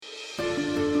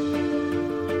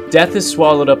Death is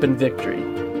swallowed up in victory.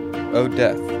 O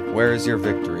death, where is your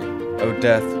victory? O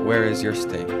death, where is your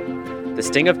sting? The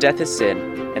sting of death is sin,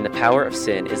 and the power of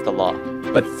sin is the law.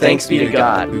 But thanks be to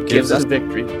God who gives us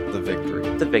victory. The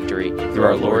victory. The victory through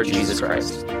our Lord Jesus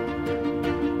Christ.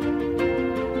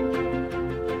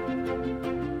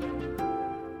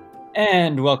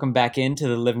 And welcome back into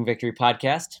the Living Victory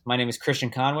podcast. My name is Christian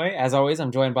Conway. As always,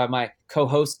 I'm joined by my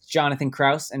co-hosts Jonathan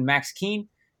Kraus and Max Keene.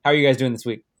 How are you guys doing this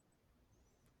week?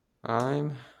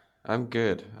 I'm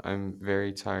good. I'm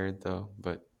very tired though,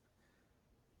 but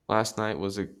last night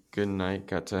was a good night.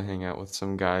 Got to hang out with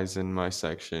some guys in my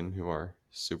section who are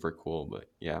super cool, but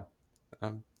yeah,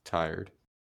 I'm tired.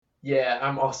 Yeah,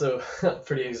 I'm also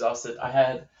pretty exhausted. I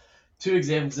had 2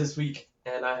 exams this week,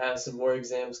 and I have some more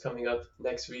exams coming up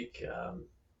next week.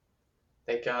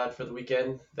 Thank God for the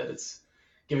weekend that it's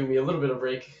giving me a little bit of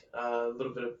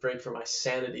break for my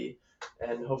sanity,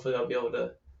 and hopefully I'll be able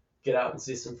to get out and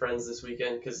see some friends this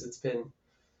weekend because it's been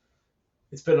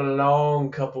a long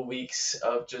couple weeks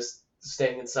of just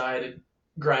staying inside and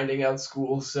grinding out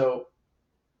school. So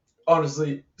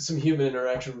honestly, some human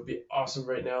interaction would be awesome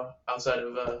right now outside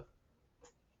of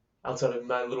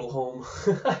my little home.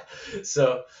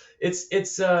 So it's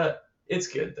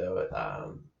good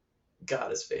though.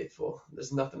 God is faithful.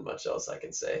 There's nothing much else I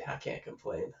can say. I can't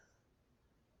complain.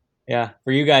 Yeah,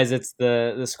 for you guys, it's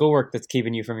the schoolwork that's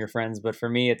keeping you from your friends, but for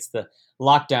me, it's the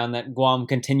lockdown that Guam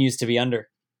continues to be under.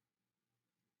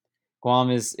 Guam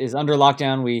is under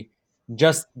lockdown. We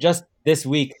just this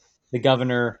week, the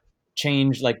governor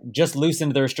just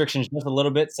loosened the restrictions just a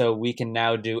little bit, so we can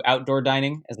now do outdoor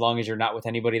dining as long as you're not with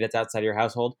anybody that's outside your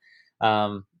household.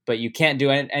 But you can't do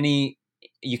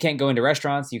you can't go into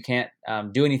restaurants. You can't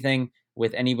do anything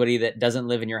with anybody that doesn't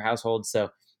live in your household.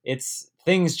 So it's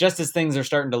just as things are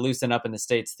starting to loosen up in the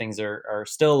States, things are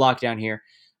still locked down here.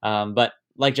 But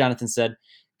like Jonathan said,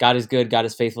 God is good. God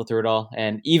is faithful through it all.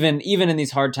 And even in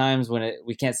these hard times when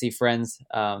we can't see friends,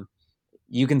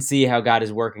 you can see how God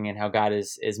is working and how God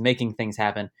is making things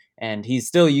happen. And he's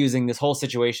still using this whole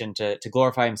situation to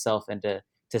glorify himself and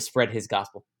to spread his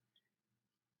gospel.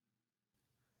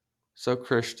 So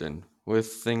Christian, with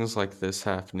things like this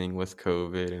happening with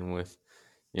COVID and with,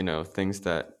 things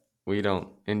that we don't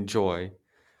enjoy,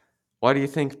 why do you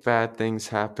think bad things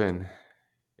happen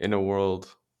in a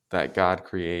world that God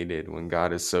created when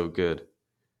God is so good?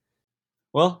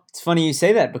 Well, it's funny you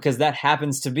say that because that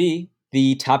happens to be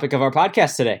the topic of our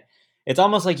podcast today. It's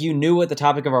almost like you knew what the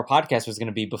topic of our podcast was going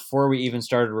to be before we even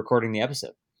started recording the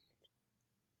episode.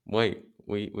 Wait,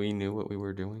 we knew what we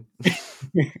were doing?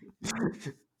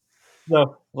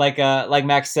 So, like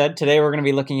Max said, today we're going to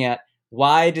be looking at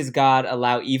why does God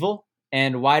allow evil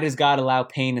and why does God allow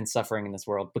pain and suffering in this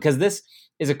world? Because this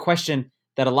is a question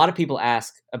that a lot of people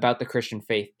ask about the Christian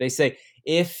faith. They say,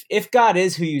 if God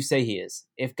is who you say he is,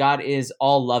 if God is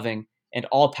all loving and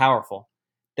all powerful,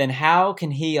 then how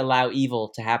can he allow evil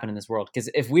to happen in this world? Because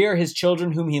if we are his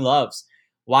children whom he loves,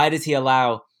 why does he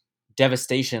allow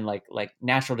devastation like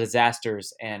natural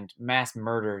disasters and mass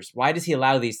murders? Why does he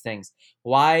allow these things?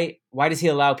 Why does he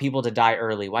allow people to die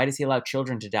early? Why does he allow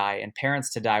children to die and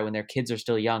parents to die when their kids are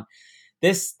still young?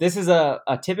 This is a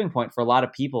tipping point for a lot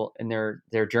of people in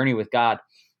their journey with God.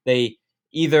 They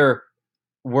either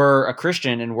were a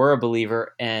Christian and were a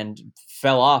believer and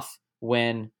fell off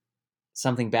when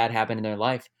something bad happened in their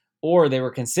life, or they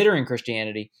were considering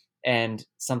Christianity and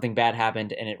something bad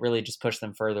happened and it really just pushed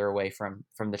them further away from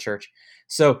the church.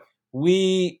 So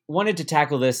we wanted to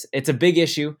tackle this. It's a big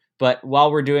issue, but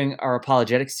while we're doing our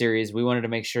apologetic series, we wanted to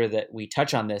make sure that we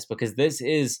touch on this because this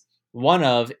is one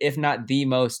of, if not the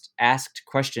most asked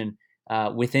question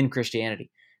within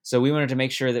Christianity. So we wanted to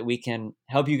make sure that we can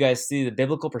help you guys see the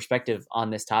biblical perspective on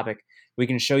this topic. We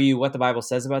can show you what the Bible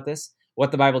says about this,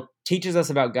 what the Bible teaches us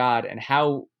about God, and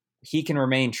how he can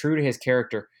remain true to his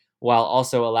character while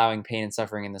also allowing pain and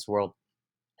suffering in this world.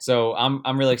 So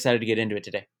I'm really excited to get into it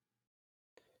today.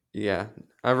 Yeah,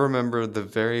 I remember the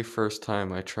very first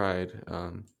time I tried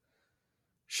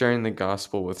sharing the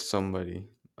gospel with somebody.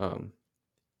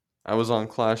 I was on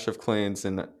Clash of Clans,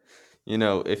 and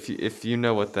if you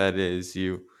know what that is,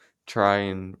 you try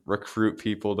and recruit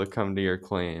people to come to your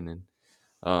clan.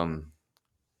 And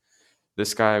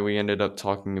this guy, we ended up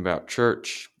talking about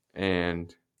church,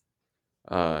 and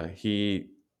he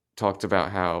talked about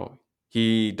how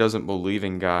he doesn't believe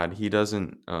in God. He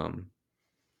doesn't go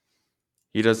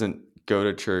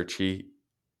to church. He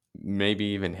maybe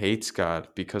even hates God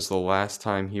because the last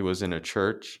time he was in a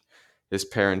church, his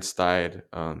parents died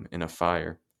in a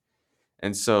fire.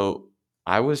 And so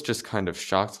I was just kind of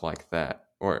shocked like that,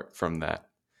 or from that,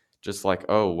 just like,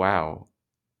 oh, wow,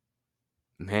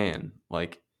 man,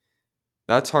 like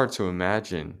that's hard to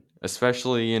imagine,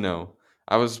 especially,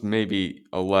 I was maybe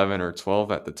 11 or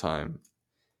 12 at the time.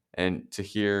 And to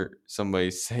hear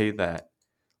somebody say that,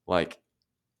 like,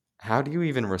 how do you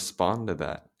even respond to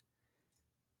that?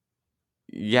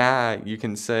 Yeah, you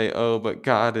can say, "Oh, but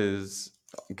God is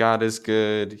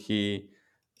good. He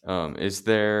is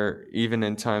there even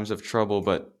in times of trouble."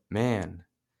 But man,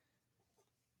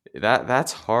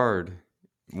 that's hard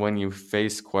when you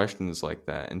face questions like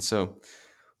that. And so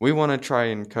we want to try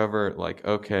and cover, like,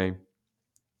 okay,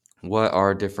 what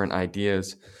are different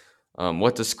ideas?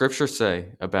 What does Scripture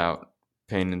say about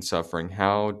pain and suffering?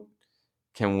 How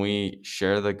can we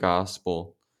share the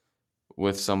gospel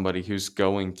with somebody who's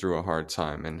going through a hard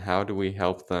time, and how do we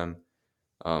help them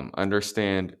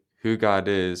understand who God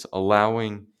is,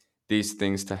 allowing these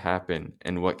things to happen,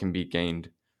 and what can be gained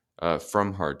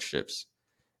from hardships?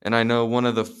 And I know one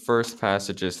of the first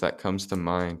passages that comes to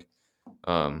mind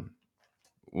um,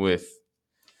 with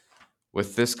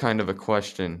this kind of a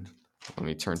question, let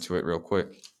me turn to it real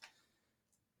quick,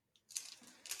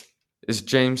 is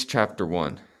James chapter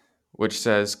 1, which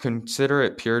says, "Consider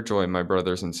it pure joy, my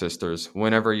brothers and sisters,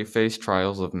 whenever you face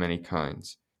trials of many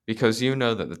kinds, because you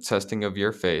know that the testing of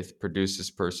your faith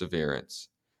produces perseverance.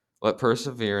 Let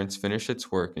perseverance finish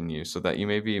its work in you, so that you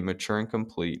may be mature and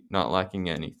complete, not lacking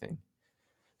anything."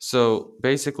 So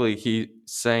basically, he's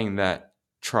saying that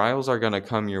trials are going to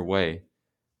come your way,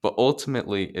 but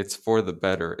ultimately, it's for the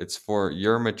better. It's for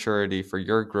your maturity, for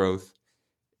your growth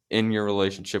in your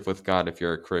relationship with God if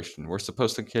you're a Christian. We're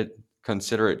supposed to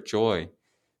consider it joy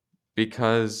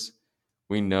because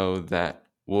we know that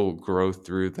we'll grow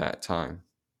through that time.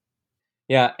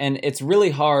 Yeah, and it's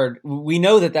really hard. We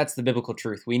know that that's the biblical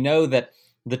truth. We know that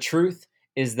the truth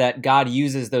is that God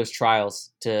uses those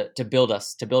trials to build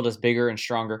us bigger and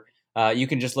stronger. You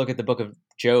can just look at the book of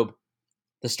Job.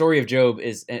 The story of Job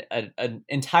is an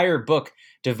entire book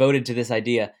devoted to this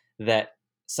idea that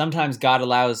sometimes God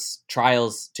allows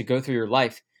trials to go through your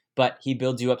life, but He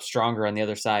builds you up stronger on the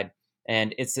other side.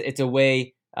 And it's a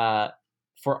way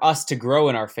for us to grow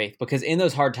in our faith, because in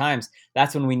those hard times,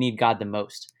 that's when we need God the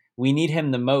most. We need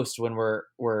Him the most when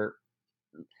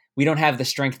we don't have the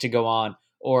strength to go on,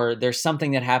 or there's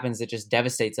something that happens that just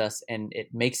devastates us, and it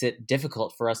makes it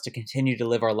difficult for us to continue to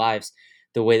live our lives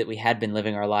the way that we had been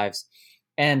living our lives.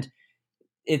 And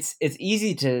it's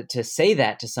easy to say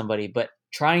that to somebody, but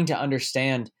trying to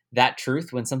understand that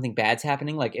truth when something bad's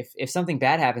happening, like if something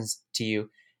bad happens to you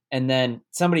and then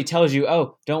somebody tells you,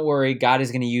 "Oh, don't worry, God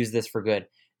is going to use this for good."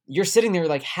 You're sitting there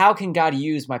like, how can God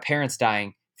use my parents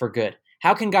dying for good?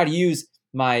 How can God use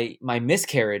my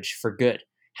miscarriage for good?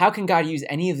 How can God use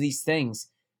any of these things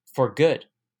for good?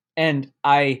 And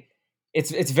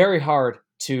it's very hard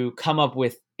to come up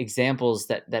with examples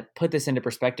that put this into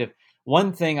perspective.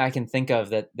 One thing I can think of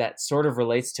that sort of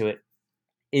relates to it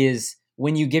is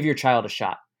when you give your child a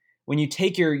shot. When you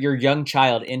take your young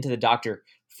child into the doctor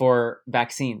for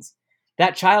vaccines,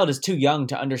 that child is too young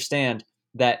to understand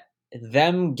that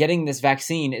them getting this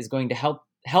vaccine is going to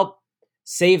help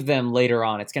save them later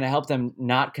on. It's going to help them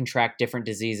not contract different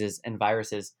diseases and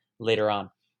viruses later on.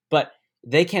 But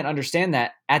they can't understand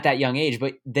that at that young age,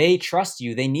 but they trust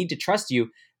you. They need to trust you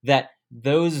that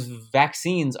those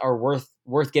vaccines are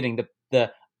worth getting.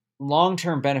 The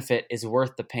long-term benefit is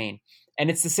worth the pain. And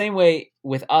it's the same way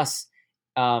with us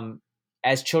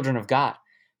as children of God,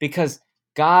 because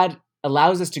God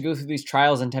allows us to go through these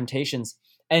trials and temptations.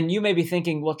 And you may be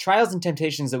thinking, well, trials and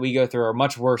temptations that we go through are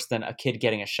much worse than a kid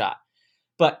getting a shot.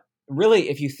 But really,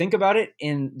 if you think about it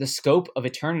in the scope of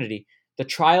eternity, the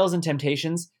trials and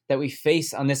temptations that we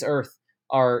face on this earth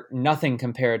are nothing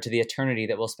compared to the eternity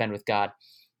that we'll spend with God.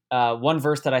 One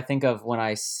verse that I think of when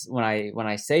I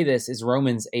say this is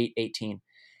Romans 8:18.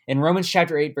 In Romans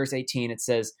chapter 8, verse 18, it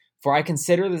says, "For I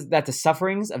consider that the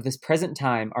sufferings of this present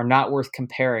time are not worth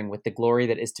comparing with the glory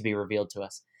that is to be revealed to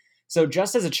us." So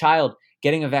just as a child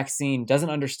getting a vaccine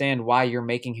doesn't understand why you're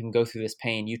making him go through this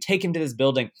pain, you take him to this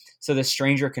building so the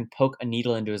stranger can poke a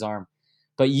needle into his arm.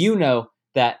 But you know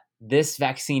that this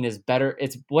vaccine is better.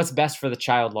 It's what's best for the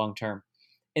child long term.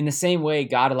 In the same way,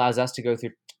 God allows us to go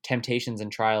through temptations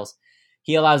and trials.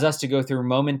 He allows us to go through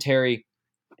momentary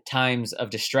times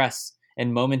of distress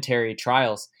and momentary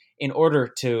trials in order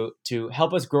to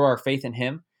help us grow our faith in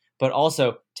Him, but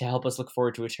also to help us look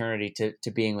forward to eternity,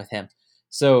 to being with Him.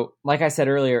 So, like I said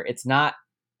earlier, it's not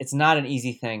an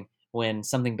easy thing when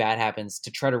something bad happens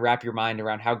to try to wrap your mind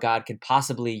around how God could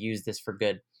possibly use this for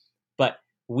good. But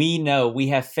we know, we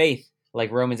have faith,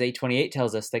 like Romans 8:28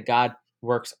 tells us, that God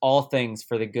works all things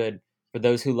for the good for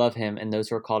those who love Him and those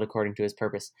who are called according to His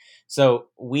purpose. So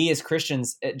we as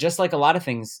Christians, just like a lot of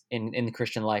things in the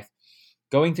Christian life,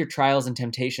 going through trials and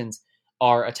temptations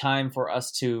are a time for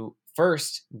us to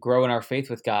first grow in our faith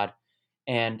with God,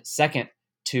 and second,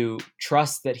 to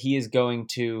trust that he is going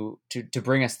to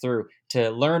bring us through,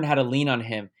 to learn how to lean on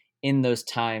him in those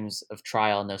times of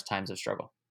trial and those times of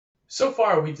struggle. So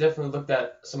far, we've definitely looked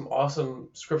at some awesome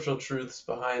scriptural truths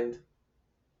behind,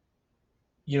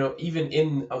 even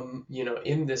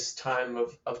in this time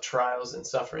of trials and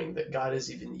suffering, that God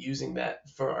is even using that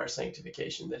for our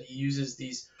sanctification, that he uses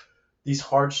these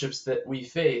hardships that we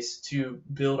face to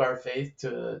build our faith,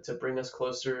 to bring us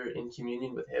closer in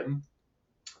communion with him,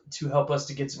 to help us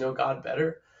to get to know God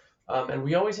better. And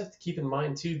we always have to keep in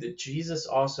mind too that Jesus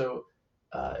also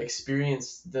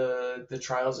experienced the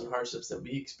trials and hardships that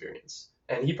we experience,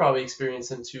 and he probably experienced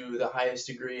them to the highest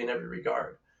degree in every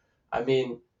regard. I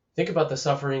mean, think about the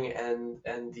suffering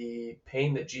and the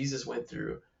pain that Jesus went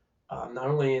through, not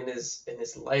only in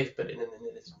his life, but in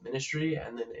his ministry,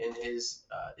 and then in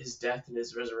his death and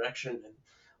his resurrection, and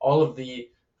all of the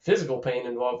physical pain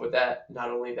involved with that. Not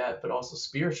only that, but also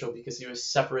spiritual, because he was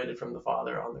separated from the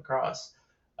Father on the cross.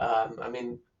 I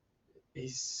mean, he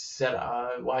said,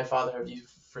 "Why, Father, have you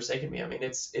forsaken me?" I mean,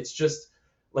 it's just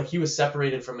like he was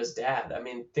separated from his dad. I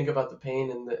mean, think about the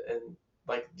pain and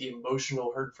like the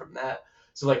emotional hurt from that.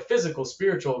 So like physical,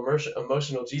 spiritual,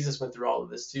 emotional, Jesus went through all of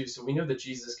this too. So we know that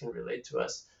Jesus can relate to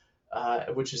us,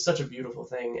 which is such a beautiful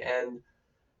thing.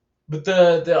 But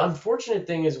the unfortunate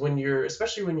thing is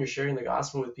especially when you're sharing the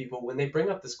gospel with people, when they bring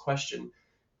up this question,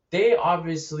 they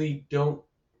obviously don't,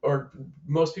 or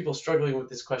most people struggling with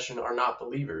this question are not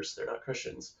believers. They're not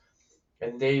Christians.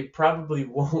 And they probably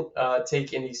won't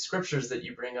take any scriptures that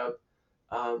you bring up,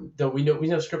 though we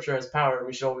know scripture has power and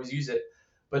we should always use it.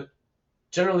 But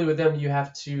generally with them, you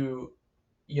have to,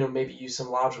 maybe use some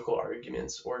logical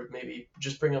arguments, or maybe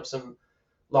just bring up some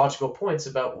logical points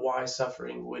about why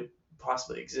suffering would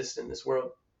possibly exist in this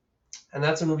world. And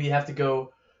that's when we have to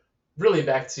go really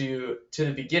back to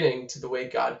the beginning, to the way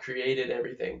God created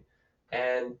everything.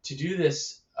 And to do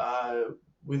this,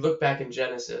 we look back in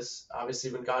Genesis.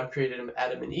 Obviously, when God created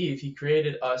Adam and Eve, he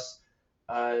created us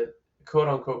quote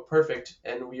unquote perfect,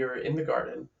 and we were in the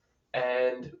garden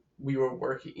and we were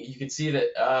working. You could see that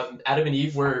Adam and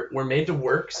Eve were made to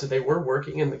work, so they were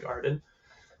working in the garden.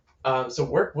 So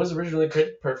work was originally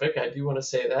created perfect. I do want to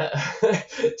say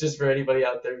that, just for anybody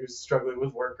out there who's struggling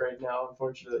with work right now,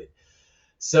 unfortunately.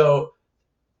 So,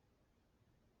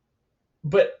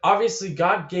 but obviously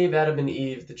God gave Adam and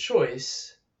Eve the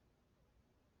choice,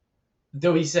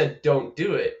 though he said don't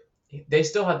do it. They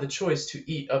still had the choice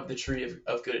to eat of the tree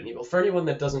of good and evil. For anyone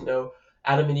that doesn't know,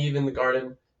 Adam and Eve in the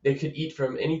garden, they could eat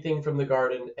from anything from the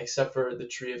garden except for the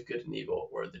tree of good and evil,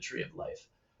 or the tree of life.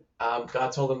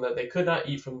 God told them that they could not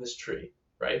eat from this tree,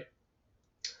 right?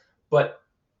 But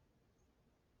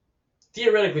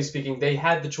theoretically speaking, they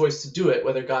had the choice to do it,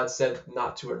 whether God said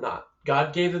not to or not.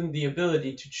 God gave them the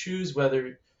ability to choose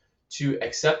whether to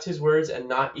accept his words and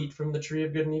not eat from the tree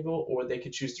of good and evil, or they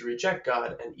could choose to reject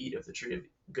God and eat of the tree of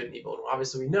good and evil. And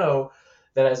obviously we know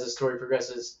that as the story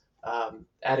progresses,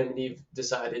 Adam and Eve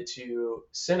decided to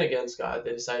sin against God.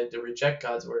 They decided to reject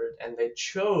God's word, and they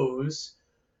chose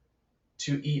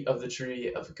to eat of the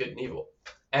tree of good and evil.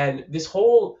 And this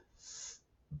whole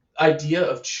idea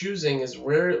of choosing is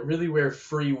where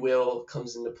free will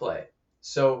comes into play.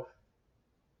 So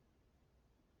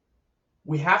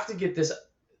we have to get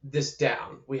this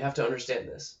down. We have to understand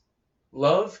this.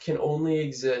 Love can only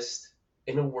exist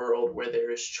in a world where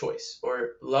there is choice,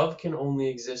 or love can only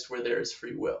exist where there is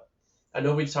free will. I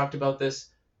know we've talked about this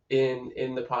in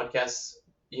the podcasts,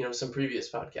 some previous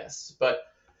podcasts, but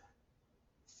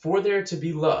for there to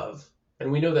be love,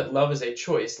 and we know that love is a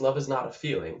choice, love is not a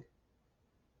feeling,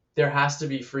 there has to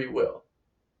be free will.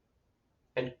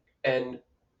 And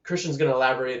Christian's going to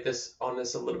elaborate on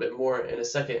this a little bit more in a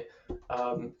second,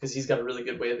 because he's got a really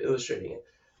good way of illustrating it.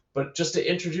 But just to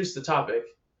introduce the topic,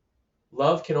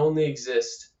 love can only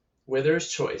exist where there is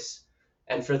choice.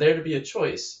 And for there to be a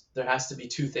choice, there has to be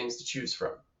two things to choose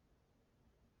from.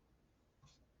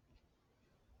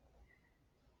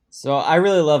 So I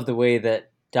really love the way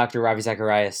that Dr. Ravi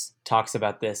Zacharias talks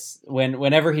about this.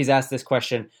 Whenever he's asked this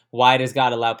question, why does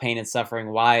God allow pain and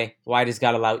suffering? Why does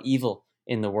God allow evil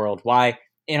in the world? Why,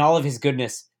 in all of his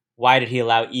goodness, why did he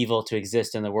allow evil to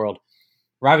exist in the world?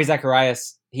 Ravi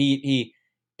Zacharias, he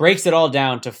breaks it all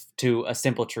down to a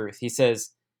simple truth. He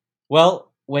says,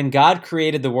 well, when God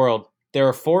created the world, there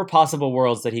are four possible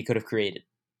worlds that he could have created.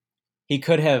 He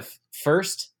could have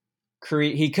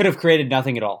created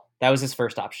nothing at all. That was his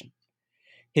first option.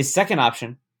 His second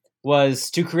option was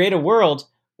to create a world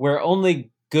where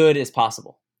only good is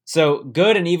possible. So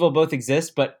good and evil both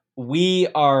exist, but we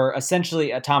are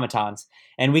essentially automatons,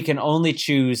 and we can only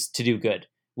choose to do good.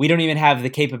 We don't even have the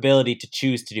capability to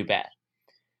choose to do bad.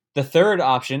 The third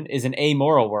option is an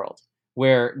amoral world,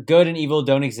 where good and evil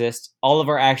don't exist. All of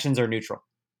our actions are neutral.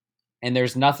 And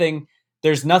there's nothing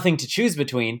to choose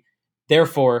between.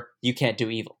 Therefore, you can't do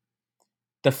evil.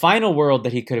 The final world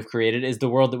that he could have created is the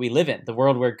world that we live in, the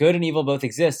world where good and evil both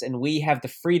exist, and we have the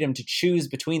freedom to choose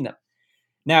between them.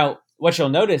 Now, what you'll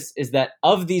notice is that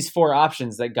of these four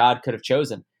options that God could have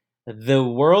chosen, the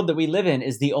world that we live in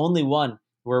is the only one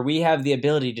where we have the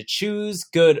ability to choose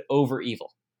good over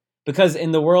evil. Because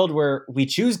in the world where we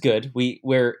choose good,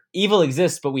 where evil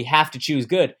exists, but we have to choose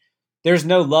good, there's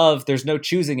no love, there's no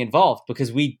choosing involved,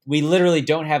 because we literally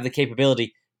don't have the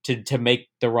capability to make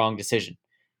the wrong decision.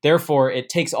 Therefore, it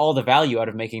takes all the value out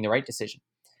of making the right decision.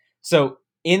 So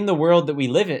in the world that we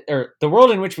live in, or the world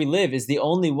in which we live, is the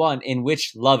only one in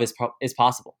which love is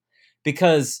possible.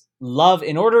 Because love,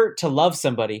 in order to love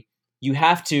somebody, you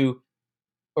have to,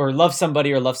 or love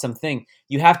somebody or love something,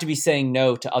 you have to be saying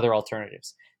no to other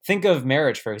alternatives. Think of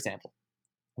marriage, for example.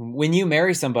 When you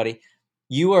marry somebody,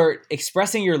 you are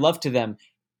expressing your love to them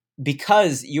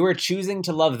because you are choosing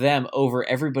to love them over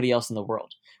everybody else in the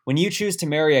world. When you choose to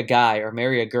marry a guy or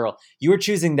marry a girl, you are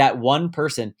choosing that one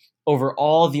person over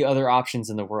all the other options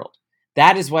in the world.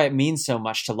 That is why it means so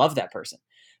much to love that person.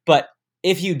 But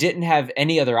if you didn't have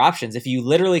any other options, if you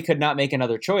literally could not make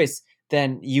another choice,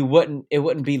 then it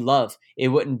wouldn't be love. It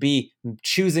wouldn't be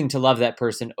choosing to love that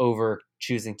person over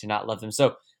choosing to not love them.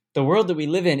 So the world that we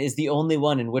live in is the only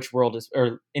one in which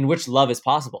love is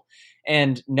possible.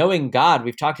 And knowing God,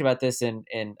 we've talked about this in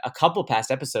a couple past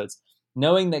episodes,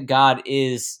 knowing that God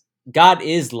is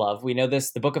love. We know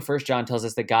this. The book of 1 John tells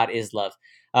us that God is love.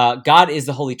 God is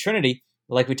the Holy Trinity,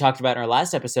 like we talked about in our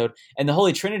last episode. And the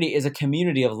Holy Trinity is a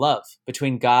community of love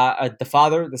between God, the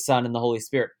Father, the Son, and the Holy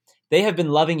Spirit. They have been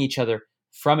loving each other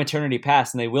from eternity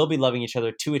past, and they will be loving each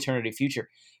other to eternity future.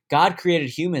 God created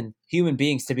human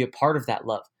beings to be a part of that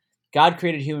love. God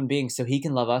created human beings so he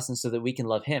can love us and so that we can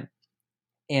love him.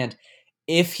 And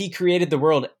if he created the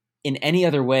world in any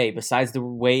other way besides the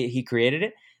way he created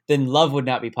it, then love would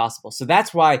not be possible. So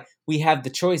that's why we have the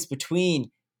choice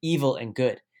between evil and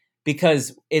good,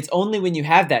 because it's only when you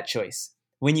have that choice,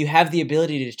 when you have the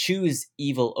ability to choose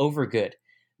evil over good,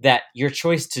 that your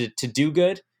choice to do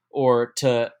good or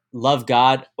to love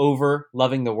God over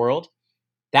loving the world,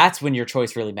 that's when your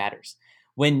choice really matters.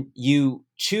 When you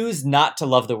choose not to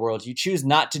love the world, you choose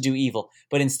not to do evil,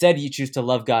 but instead you choose to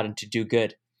love God and to do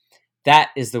good.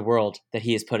 That is the world that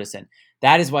he has put us in.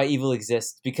 That is why evil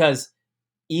exists, because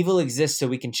evil exists so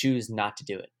we can choose not to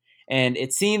do it. And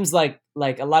it seems like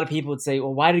a lot of people would say,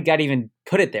 well, why did God even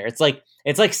put it there? It's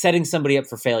like setting somebody up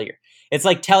for failure. It's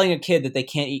like telling a kid that they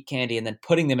can't eat candy and then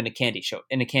putting them in a candy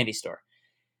store.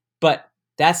 But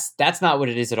that's not what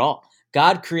it is at all.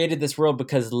 God created this world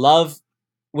because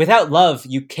without love,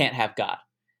 you can't have God,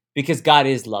 because God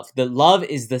is love. The love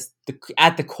is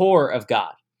at the core of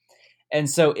God. And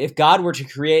so if God were to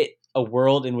create a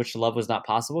world in which love was not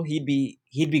possible, he'd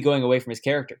be going away from his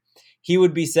character. He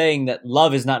would be saying that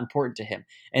love is not important to him.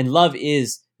 And love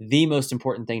is the most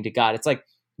important thing to God. It's like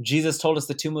Jesus told us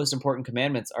the two most important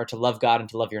commandments are to love God and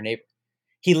to love your neighbor.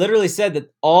 He literally said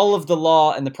that all of the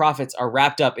law and the prophets are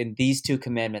wrapped up in these two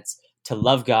commandments, to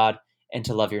love God and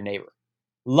to love your neighbor.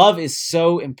 Love is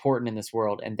so important in this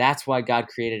world, and that's why God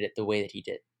created it the way that he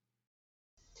did.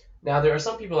 Now, there are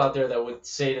some people out there that would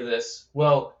say to this,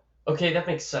 well, okay, that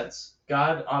makes sense.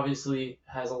 God obviously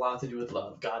has a lot to do with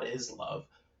love. God is love.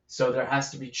 So there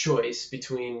has to be choice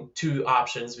between two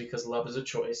options, because love is a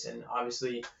choice. And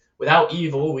obviously, without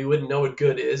evil, we wouldn't know what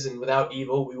good is. And without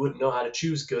evil, we wouldn't know how to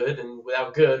choose good. And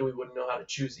without good, we wouldn't know how to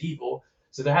choose evil.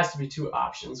 So there has to be two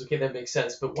options. Okay, that makes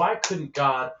sense. But why couldn't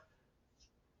God,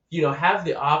 have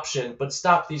the option, but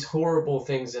stop these horrible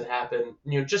things that happen,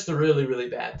 just the really, really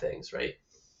bad things, right?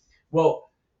 Well,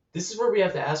 this is where we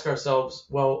have to ask ourselves,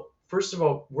 well, first of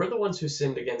all, we're the ones who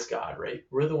sinned against God, right?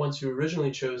 We're the ones who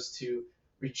originally chose to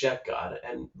reject God.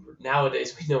 And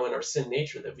nowadays we know in our sin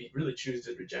nature that we really choose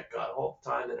to reject God all the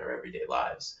time in our everyday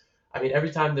lives. I mean,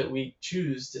 every time that we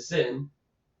choose to sin,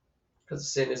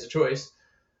 because sin is a choice,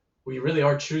 we really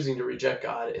are choosing to reject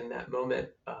God in that moment.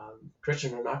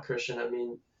 Christian or not Christian, I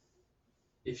mean,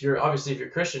 if you're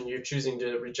Christian, you're choosing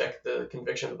to reject the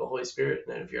conviction of the Holy Spirit.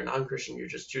 And if you're non-Christian, you're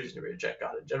just choosing to reject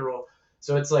God in general.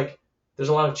 So it's like there's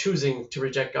a lot of choosing to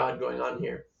reject God going on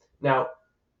here. Now,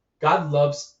 God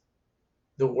loves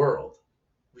the world.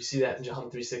 We see that in John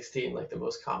 3:16, like the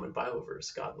most common Bible verse.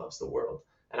 God loves the world.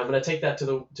 And I'm going to take that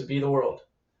to be the world.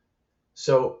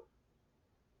 So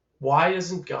why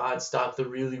doesn't God stop the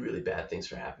really, really bad things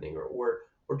from happening, or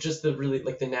just the really,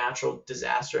 like the natural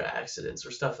disaster accidents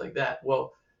or stuff like that?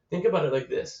 Well, think about it like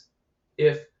this.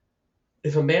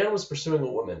 If a man was pursuing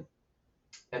a woman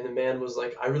and the man was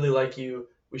like, I really like you,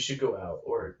 we should go out,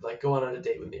 or like go on a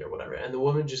date with me or whatever, and the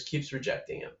woman just keeps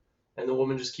rejecting him, and the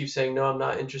woman just keeps saying, no, I'm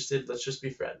not interested, let's just be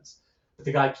friends. But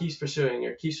the guy keeps pursuing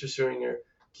her, keeps pursuing her,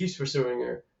 keeps pursuing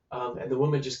her, and the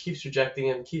woman just keeps rejecting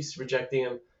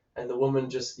him, and the woman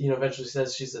just, eventually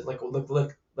says, she's like, well,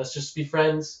 look, let's just be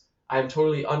friends. I'm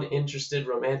totally uninterested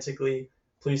romantically.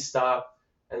 Please stop.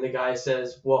 And the guy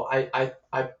says, well, I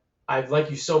like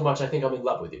you so much. I think I'm in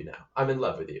love with you now. I'm in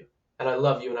love with you, and I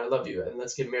love you, and I love you, and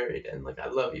let's get married, and like I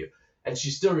love you. And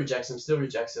she still rejects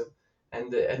him,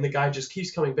 and the guy just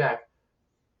keeps coming back.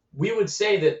 We would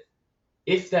say that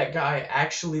if that guy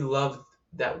actually loved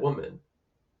that woman,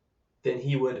 then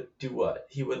he would do what?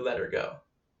 He would let her go.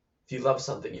 If you love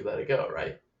something, you let it go,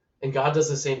 right? And God does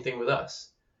the same thing with us.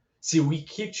 See, we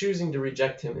keep choosing to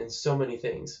reject him in so many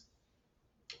things.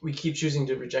 We keep choosing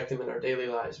to reject him in our daily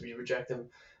lives. We reject him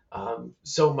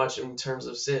so much in terms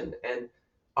of sin. And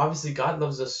obviously, God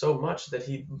loves us so much that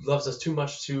he loves us too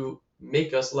much to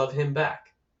make us love him back.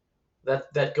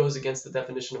 That goes against the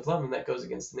definition of love, and that goes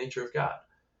against the nature of God.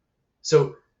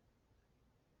 So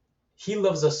he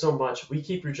loves us so much, we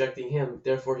keep rejecting him,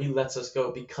 therefore he lets us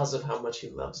go because of how much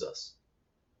he loves us.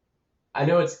 I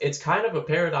know it's kind of a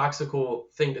paradoxical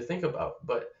thing to think about,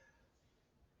 but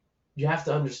you have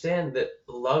to understand that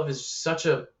love is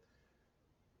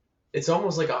it's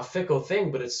almost like a fickle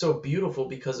thing, but it's so beautiful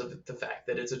because of the fact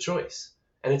that it's a choice.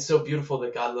 And it's so beautiful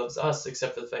that God loves us,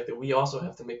 except for the fact that we also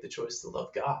have to make the choice to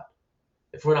love God.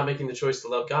 If we're not making the choice to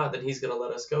love God, then he's going to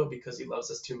let us go because he loves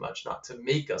us too much not to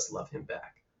make us love him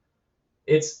back.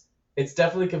 It's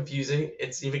definitely confusing.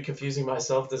 It's even confusing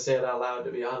myself to say it out loud,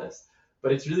 to be honest.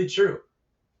 But it's really true.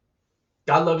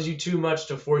 God loves you too much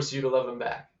to force you to love him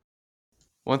back.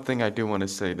 One thing I do want to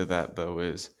say to that, though,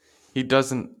 is he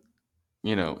doesn't,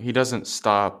 he doesn't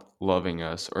stop loving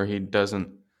us, or he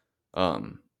doesn't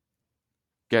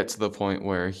get to the point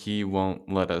where he won't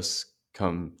let us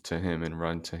come to him and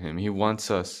run to him. He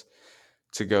wants us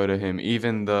to go to him,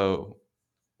 even though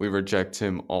we reject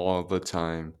him all the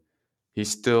time. He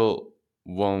still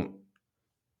won't.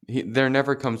 There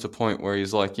never comes a point where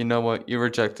he's like, you know what, you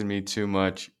rejected me too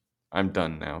much, I'm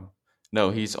done now. No,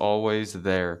 he's always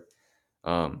there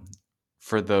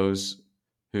for those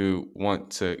who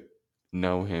want to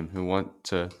know him, who want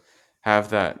to have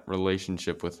that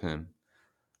relationship with him.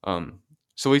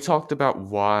 So we talked about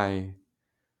why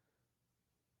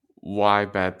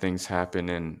bad things happen,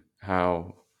 and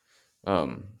how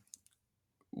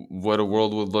what a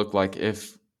world would look like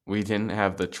if we didn't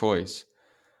have the choice.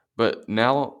 But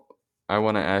now I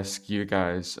want to ask you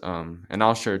guys, and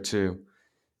I'll share too,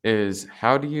 is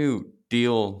how do you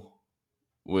deal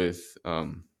with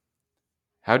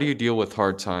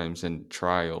hard times and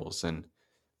trials and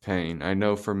pain? I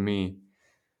know for me,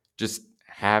 just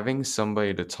having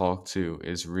somebody to talk to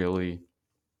is really,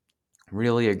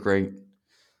 really a great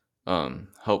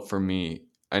help for me.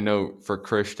 I know for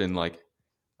Christian, like,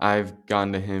 I've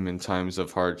gone to him in times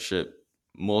of hardship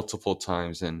multiple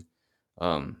times, and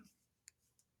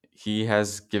he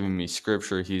has given me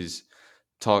scripture. He's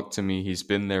talked to me. He's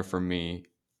been there for me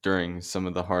during some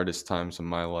of the hardest times of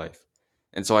my life.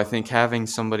 And so I think having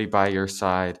somebody by your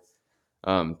side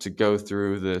to go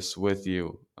through this with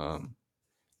you,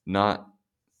 not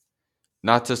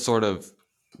to sort of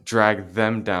drag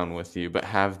them down with you, but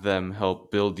have them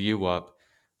help build you up,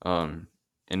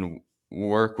 and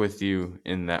work with you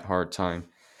in that hard time.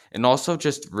 And also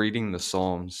just reading the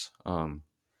Psalms,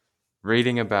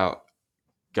 reading about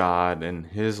God and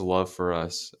his love for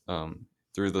us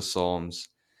through the Psalms.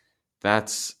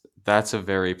 That's a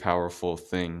very powerful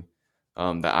thing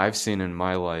that I've seen in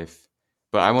my life.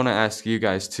 But I want to ask you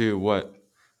guys too,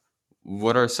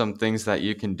 what are some things that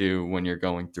you can do when you're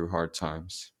going through hard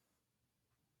times?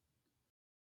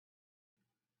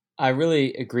 I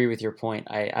really agree with your point.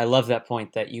 I love that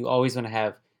point that you always want to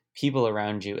have people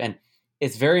around you. And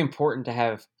it's very important to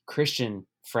have Christian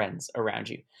friends around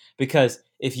you, because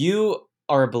if you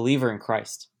are a believer in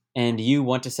Christ and you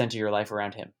want to center your life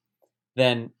around him,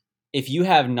 then if you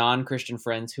have non-Christian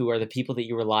friends who are the people that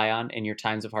you rely on in your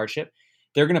times of hardship,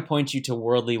 they're going to point you to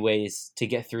worldly ways to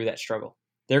get through that struggle.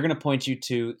 They're going to point you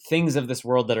to things of this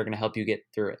world that are going to help you get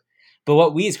through it. But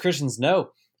what we as Christians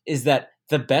know is that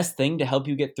the best thing to help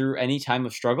you get through any time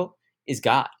of struggle is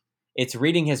God. It's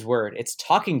reading his word. It's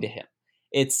talking to him.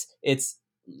 It's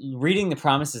reading the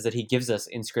promises that he gives us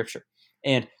in scripture.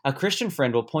 And a Christian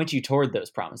friend will point you toward those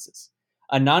promises.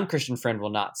 A non-Christian friend will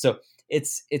not. So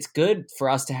it's good for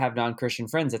us to have non-Christian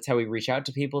friends. That's how we reach out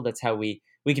to people. That's how we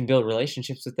can build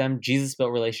relationships with them. Jesus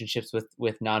built relationships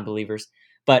with non-believers.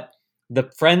 But the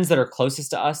friends that are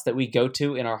closest to us that we go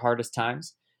to in our hardest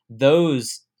times,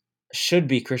 those should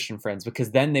be Christian friends,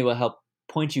 because then they will help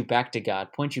point you back to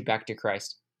God, point you back to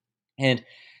Christ. And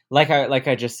like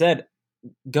I just said,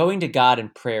 going to God in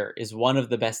prayer is one of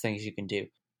the best things you can do.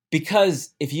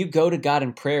 Because if you go to God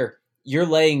in prayer, you're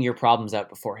laying your problems out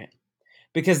before him.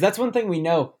 Because that's one thing we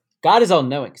know. God is all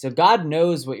knowing. So God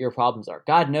knows what your problems are.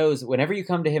 God knows whenever you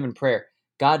come to him in prayer,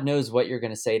 God knows what you're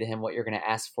going to say to him, what you're going to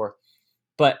ask for.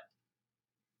 But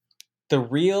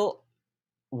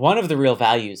one of the real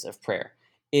values of prayer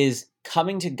is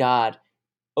coming to God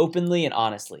openly and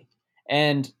honestly.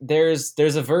 And there's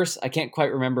a verse, I can't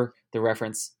quite remember the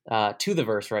reference to the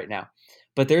verse right now,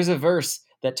 but there's a verse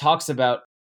that talks about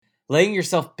laying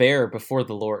yourself bare before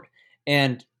the Lord.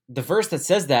 And the verse that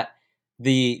says that,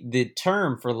 the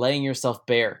term for laying yourself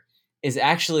bare is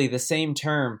actually the same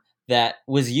term that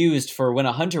was used for when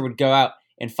a hunter would go out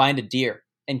and find a deer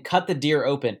and cut the deer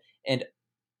open and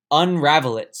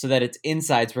unravel it so that its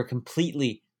insides were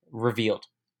completely revealed.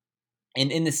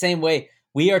 And in the same way,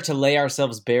 we are to lay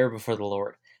ourselves bare before the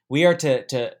Lord. We are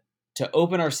to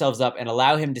open ourselves up and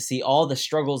allow him to see all the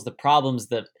struggles, the problems,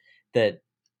 the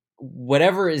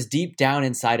whatever is deep down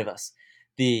inside of us,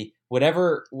 the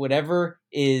whatever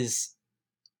is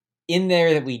in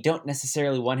there that we don't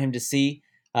necessarily want him to see.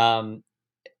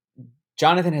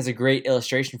 Jonathan has a great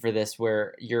illustration for this,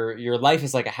 where your life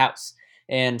is like a house.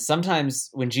 And sometimes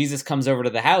when Jesus comes over to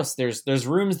the house, there's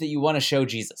rooms that you want to show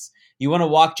Jesus. You want to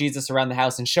walk Jesus around the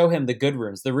house and show him the good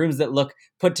rooms, the rooms that look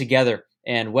put together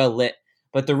and well lit.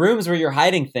 But the rooms where you're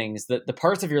hiding things, the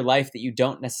parts of your life that you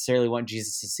don't necessarily want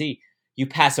Jesus to see, you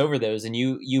pass over those and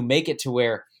you make it to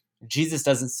where Jesus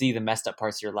doesn't see the messed up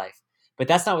parts of your life. But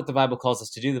that's not what the Bible calls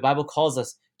us to do. The Bible calls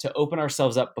us to open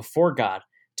ourselves up before God,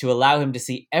 to allow him to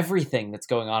see everything that's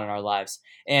going on in our lives.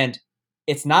 And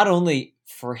it's not only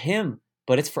for him,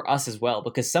 but it's for us as well.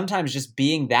 Because sometimes just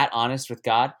being that honest with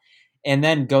God and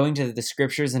then going to the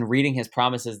scriptures and reading his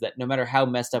promises that no matter how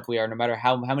messed up we are, no matter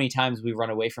how many times we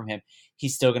run away from him,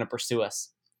 he's still going to pursue us.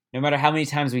 No matter how many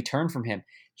times we turn from him,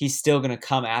 he's still going to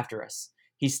come after us.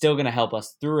 He's still going to help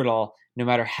us through it all, no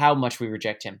matter how much we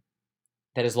reject him.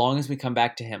 That as long as we come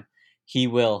back to him, he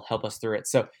will help us through it.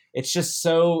 So it's just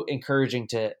so encouraging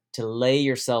to lay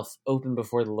yourself open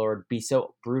before the Lord, be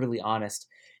so brutally honest,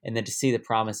 and then to see the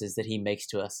promises that he makes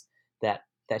to us, that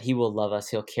he will love us,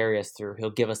 he'll carry us through, he'll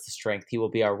give us the strength, he will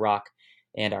be our rock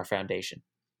and our foundation.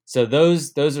 So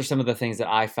those are some of the things that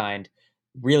I find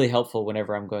really helpful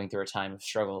whenever I'm going through a time of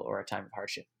struggle or a time of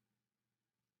hardship.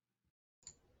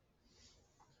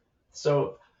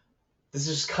 So this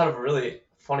is just kind of a really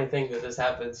funny thing that this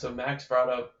happened. So Max brought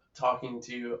up talking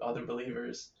to other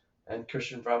believers, and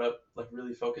Christian brought up like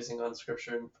really focusing on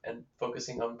scripture and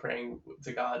focusing on praying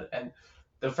to God. And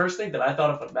the first thing that I thought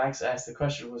of when Max asked the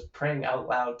question was praying out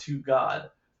loud to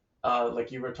God,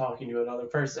 like you were talking to another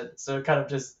person. So it kind of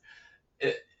just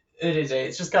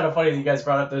it's just kind of funny that you guys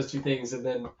brought up those two things, and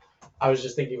then I was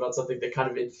just thinking about something that kind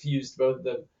of infused both of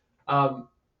them.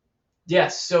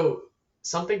 So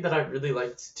something that I really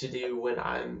liked to do when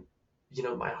I'm,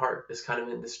 my heart is kind of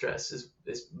in distress is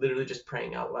literally just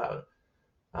praying out loud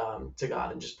to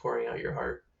God and just pouring out your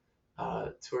heart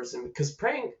towards him. Because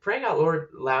praying out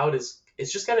loud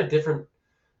it's just got a different,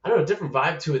 different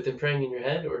vibe to it than praying in your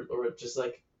head or just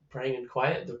like praying in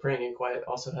quiet. The praying in quiet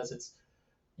also has its,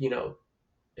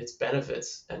 its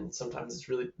benefits, and sometimes it's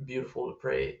really beautiful to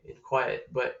pray in quiet.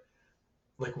 But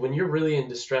like when you're really in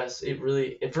distress, and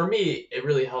for me, it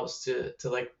really helps to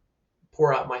like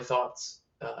pour out my thoughts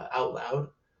out loud.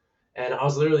 And I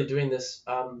was literally doing this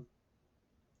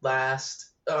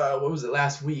last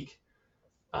week.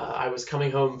 I was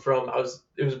coming home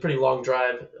it was a pretty long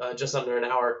drive, just under an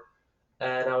hour,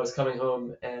 and I was coming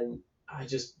home, and I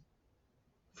was just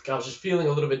feeling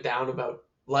a little bit down about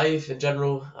life in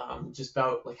general, just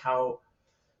about like how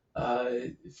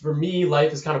for me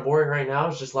life is kind of boring right now.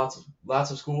 It's just lots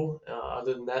of school.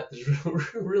 Other than that,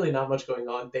 there's really not much going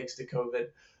on thanks to COVID,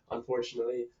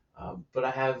 unfortunately. But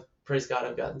I have, praise God,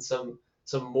 I've gotten some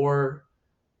more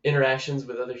interactions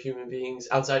with other human beings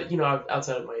outside of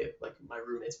my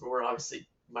roommates. But we're obviously,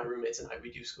 my roommates and I, we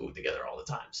do school together all the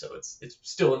time, so it's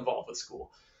still involved with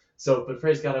school. So, but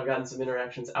praise God, I've gotten some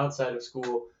interactions outside of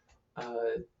school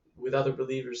with other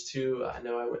believers too. I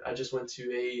know I just went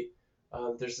to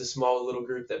there's this small little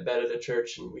group that met at a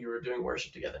church, and we were doing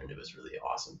worship together, and it was really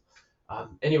awesome.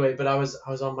 Anyway, but I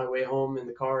was on my way home in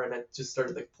the car, and I just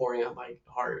started like pouring out my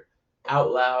heart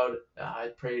out loud. I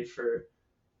prayed for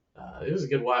it was a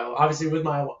good while, obviously with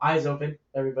my eyes open.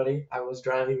 Everybody, I was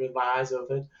driving with my eyes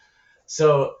open.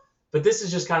 So, but this is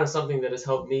just kind of something that has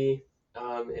helped me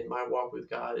in my walk with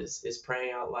God is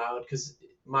praying out loud, because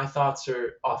my thoughts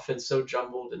are often so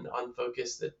jumbled and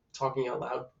unfocused that talking out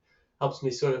loud helps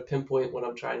me sort of pinpoint what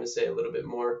I'm trying to say a little bit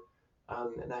more.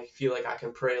 And I feel like I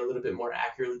can pray a little bit more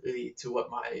accurately to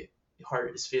what my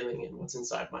heart is feeling and what's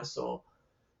inside my soul.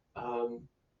 Um,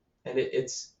 and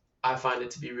it's I find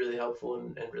it to be really helpful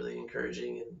and really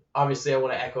encouraging. And obviously, I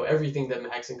want to echo everything that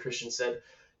Max and Christian said.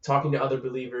 Talking to other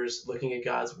believers, looking at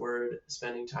God's word,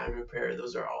 spending time in prayer,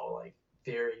 those are all like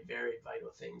very, very vital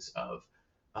things of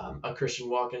a Christian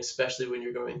walk, and especially when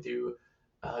you're going through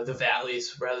the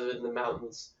valleys rather than the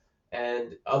mountains.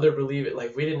 And other believers,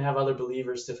 like, we didn't have other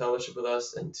believers to fellowship with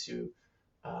us and to,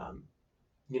 um,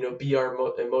 be our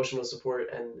emotional support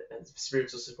and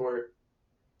spiritual support,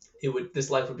 this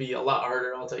life would be a lot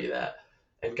harder, I'll tell you that.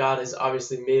 And God has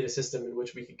obviously made a system in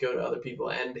which we could go to other people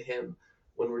and him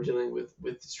when we're dealing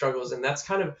with struggles. And that's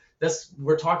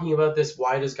we're talking about this,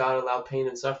 why does God allow pain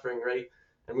and suffering, right?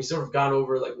 And we sort of gone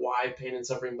over like why pain and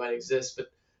suffering might exist, but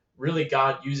really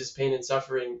God uses pain and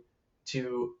suffering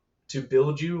to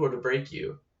build you or to break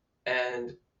you.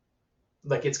 And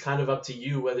like, it's kind of up to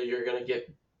you whether you're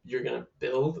gonna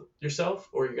build yourself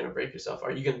or you're gonna break yourself.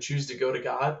 Are you gonna choose to go to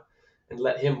God and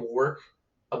let him work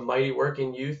a mighty work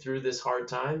in you through this hard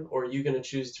time, or are you gonna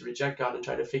choose to reject God and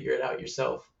try to figure it out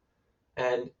yourself?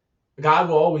 And God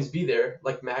will always be there,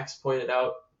 like Max pointed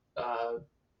out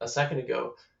a second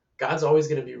ago. God's always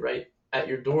gonna be right at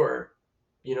your door,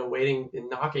 waiting and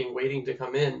knocking, waiting to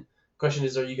come in. Question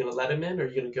is, are you gonna let him in, or are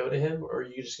you gonna go to him, or are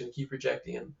you just gonna keep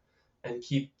rejecting him and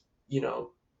keep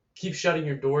shutting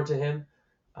your door to him,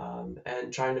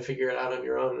 and trying to figure it out on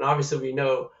your own? And obviously, we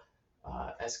know,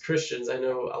 as Christians, I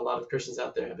know a lot of Christians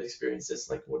out there have experienced this.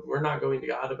 Like, when we're not going to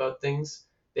God about things,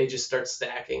 they just start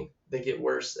stacking. They get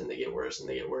worse and they get worse and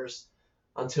they get worse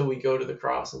until we go to the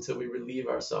cross, until we relieve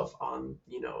ourselves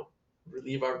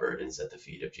relieve our burdens at the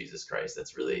feet of Jesus Christ.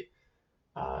 That's really,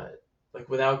 like,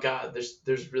 without God,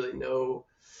 there's really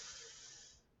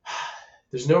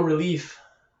there's no relief.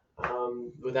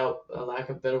 Without a lack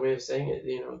of better way of saying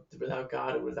it, without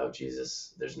God and without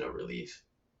Jesus, there's no relief.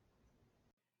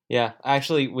 Yeah,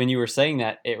 actually, when you were saying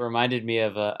that, it reminded me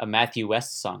of a Matthew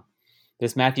West song.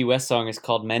 This Matthew West song is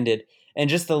called Mended, and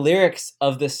just the lyrics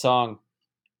of this song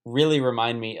really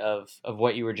remind me of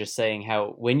what you were just saying,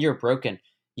 how when you're broken,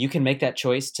 you can make that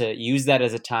choice to use that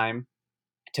as a time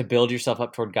to build yourself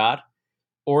up toward God,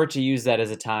 or to use that as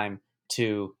a time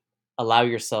to allow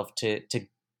yourself to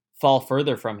fall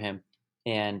further from him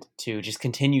and to just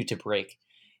continue to break.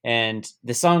 And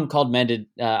the song called Mended,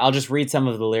 I'll just read some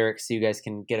of the lyrics so you guys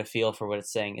can get a feel for what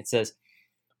it's saying. It says,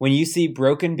 "When you see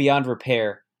broken beyond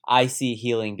repair, I see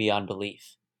healing beyond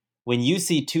belief. When you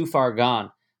see too far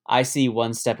gone, I see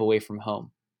one step away from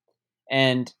home."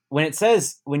 And when it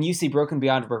says, when you see broken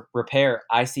beyond repair,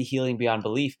 I see healing beyond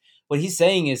belief, what he's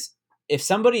saying is, if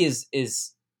somebody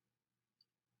is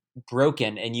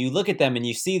broken and you look at them and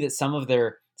you see that some of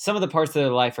the parts of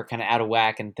their life are kind of out of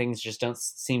whack and things just don't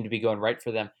seem to be going right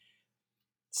for them,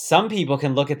 some people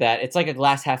can look at that. It's like a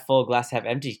glass half full, glass half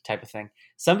empty type of thing.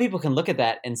 Some people can look at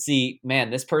that and see,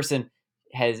 man, this person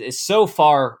is so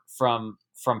far from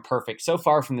perfect, so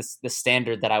far from the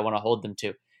standard that I want to hold them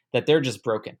to, that they're just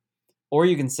broken. Or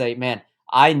you can say, man,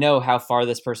 I know how far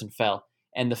this person fell,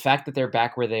 and the fact that they're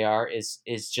back where they are is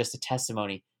just a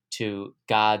testimony to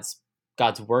God's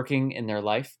working in their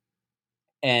life.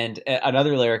 And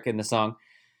another lyric in the song,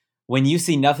 "When you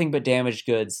see nothing but damaged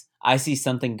goods, I see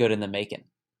something good in the making.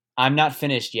 I'm not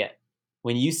finished yet.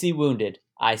 When you see wounded,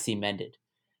 I see mended."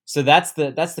 So that's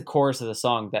the chorus of the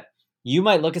song, that you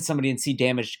might look at somebody and see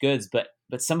damaged goods, but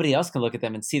somebody else can look at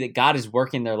them and see that God is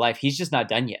working their life. He's just not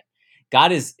done yet.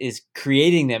 God is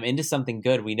creating them into something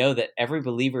good. We know that every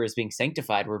believer is being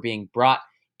sanctified. We're being brought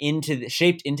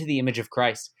shaped into the image of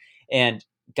Christ, and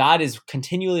God is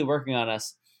continually working on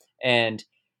us. And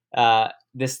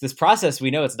this process,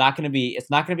 we know it's not going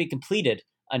to be completed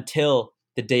until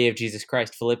the day of Jesus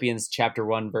Christ. Philippians chapter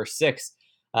 1 verse 6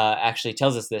 actually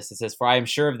tells us this. It says, "For I am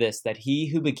sure of this, that he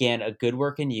who began a good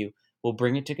work in you will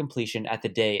bring it to completion at the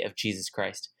day of Jesus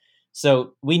Christ."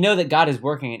 So we know that God is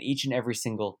working in each and every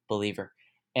single believer.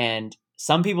 And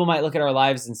some people might look at our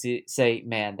lives and say,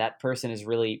 man, that person is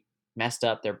really messed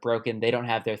up. They're broken. They don't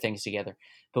have their things together.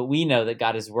 But we know that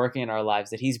God is working in our lives,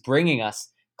 that he's bringing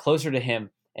us closer to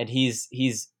him, and he's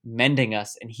mending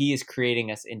us, and he is creating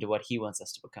us into what he wants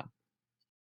us to become.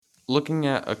 Looking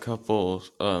at a couple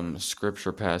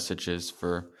scripture passages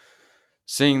for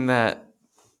seeing that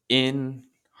in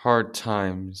hard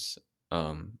times,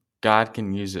 God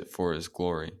can use it for his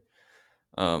glory.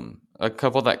 A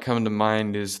couple that come to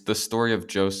mind is the story of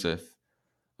Joseph.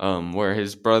 where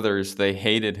his brothers, they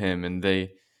hated him and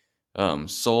they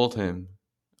sold him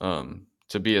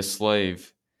to be a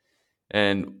slave.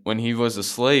 And when he was a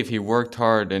slave, he worked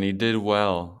hard and he did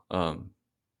well.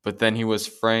 But then he was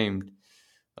framed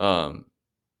um,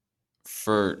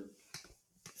 for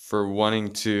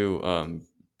wanting to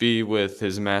be with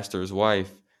his master's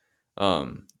wife.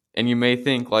 And you may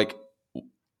think like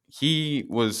he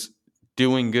was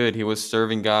doing good, he was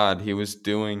serving God, he was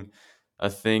doing a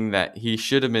thing that he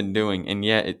should have been doing, and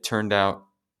yet it turned out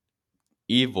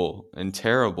evil and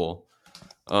terrible.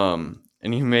 And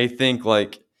you may think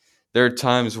like there are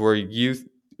times where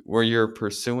you're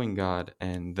pursuing God,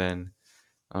 um,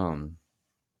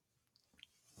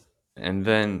 and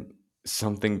then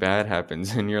something bad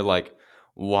happens, and you're like,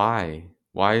 why?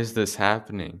 Why is this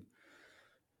happening?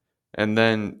 And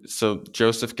then so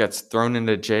Joseph gets thrown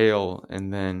into jail,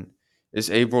 and then is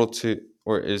able to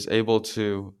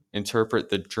interpret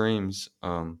the dreams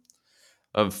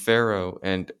of Pharaoh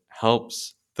and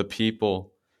helps the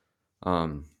people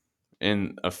um,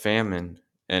 in a famine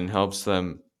and helps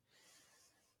them.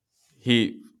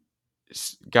 He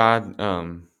God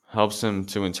helps him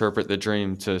to interpret the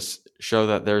dream to show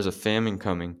that there's a famine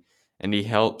coming, and he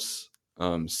helps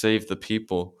save the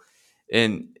people.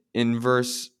 In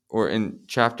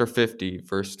chapter 50,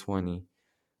 verse 20,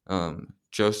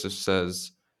 Joseph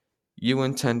says, "You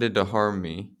intended to harm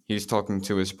me." He's talking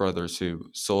to his brothers who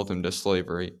sold him to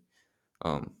slavery.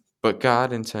 But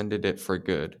God intended it for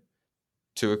good,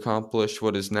 to accomplish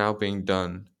what is now being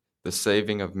done, the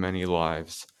saving of many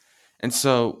lives. And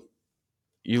so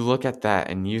you look at that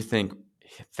and you think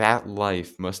that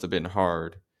life must have been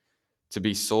hard, to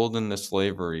be sold into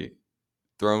slavery,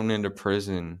 thrown into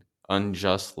prison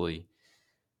unjustly.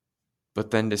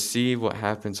 But then to see what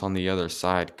happens on the other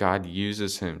side, God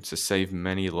uses him to save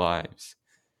many lives.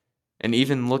 And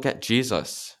even look at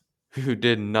Jesus, who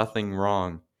did nothing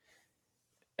wrong,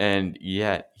 and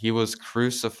yet he was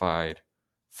crucified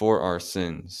for our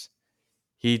sins.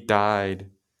 He died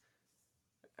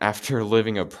after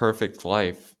living a perfect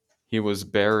life. He was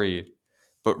buried,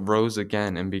 but rose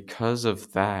again. And because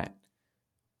of that,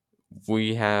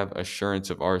 we have assurance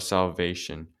of our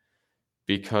salvation,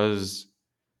 because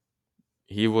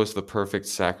he was the perfect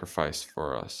sacrifice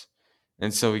for us.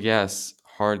 And so, yes,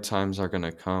 hard times are going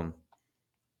to come,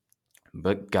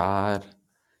 but God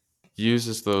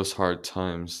uses those hard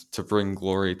times to bring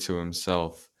glory to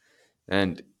himself.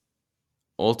 And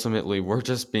ultimately, we're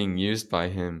just being used by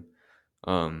him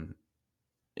um,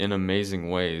 in amazing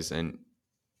ways. And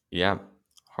yeah,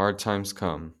 hard times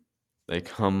come. They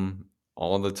come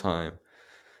all the time.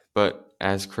 But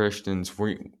as Christians,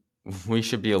 we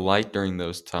should be a light during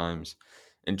those times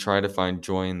and try to find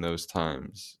joy in those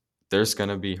times. There's going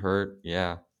to be hurt,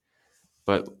 yeah,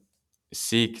 but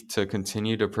seek to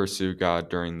continue to pursue God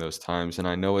during those times. And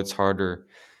I know it's harder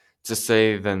to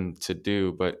say than to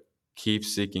do, but keep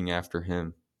seeking after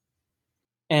him.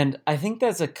 And I think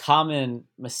that's a common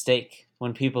mistake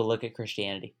when people look at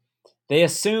Christianity. They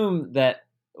assume that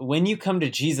when you come to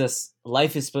Jesus,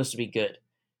 life is supposed to be good.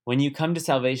 When you come to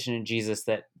salvation in Jesus,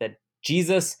 that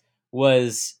Jesus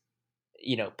was,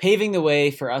 paving the way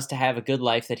for us to have a good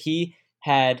life, that he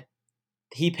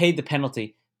paid the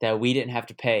penalty that we didn't have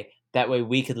to pay. That way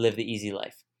we could live the easy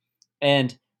life.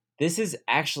 And this is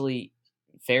actually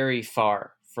very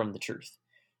far from the truth,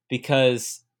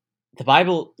 because the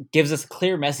Bible gives us a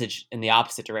clear message in the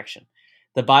opposite direction.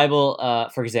 The Bible,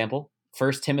 for example,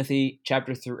 2 Timothy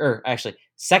chapter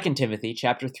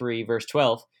 3, verse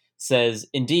 12 says,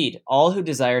 "Indeed, all who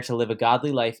desire to live a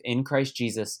godly life in Christ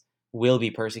Jesus will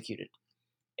be persecuted."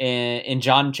 In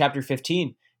John chapter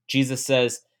 15, Jesus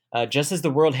says, "Just as the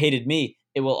world hated me,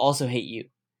 it will also hate you."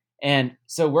 And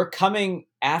so we're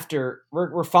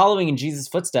following in Jesus'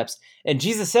 footsteps. And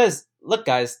Jesus says, "Look,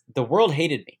 guys, the world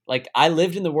hated me. Like, I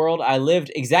lived in the world. I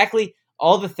lived exactly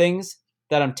all the things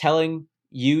that I'm telling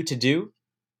you to do,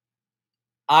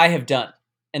 I have done.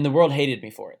 And the world hated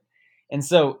me for it." And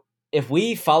so if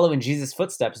we follow in Jesus'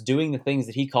 footsteps, doing the things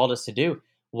that he called us to do,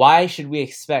 why should we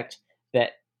expect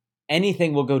that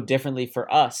anything will go differently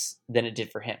for us than it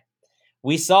did for him?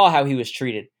 We saw how he was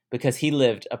treated because he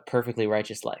lived a perfectly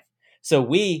righteous life. So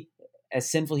we, as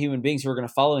sinful human beings who are going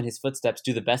to follow in his footsteps,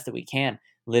 do the best that we can,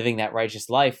 living that righteous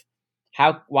life.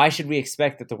 Why should we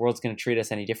expect that the world's going to treat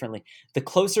us any differently? The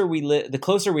closer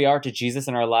we are to Jesus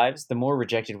in our lives, the more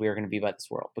rejected we are going to be by this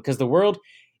world, because the world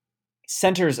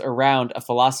centers around a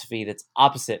philosophy that's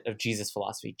opposite of Jesus'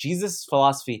 philosophy. Jesus'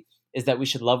 philosophy is that we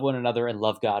should love one another and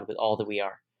love God with all that we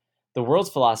are. The world's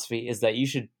philosophy is that you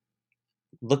should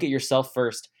look at yourself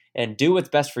first and do what's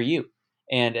best for you.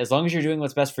 And as long as you're doing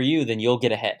what's best for you, then you'll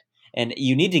get ahead. and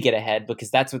you need to get ahead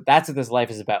because that's what this life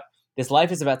is about. This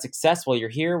life is about success while you're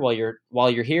here,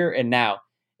 while you're here and now.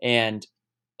 And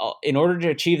in order to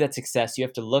achieve that success, you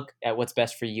have to look at what's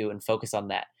best for you and focus on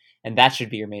that. And that should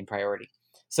be your main priority.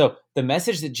 So the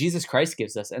message that Jesus Christ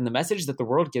gives us and the message that the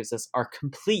world gives us are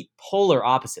complete polar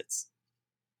opposites.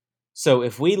 So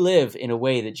if we live in a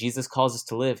way that Jesus calls us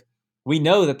to live, we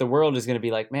know that the world is going to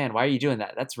be like, man, why are you doing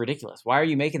that? That's ridiculous. Why are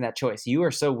you making that choice? You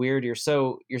are so weird. You're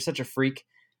such a freak.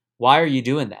 Why are you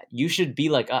doing that? You should be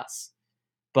like us.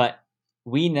 But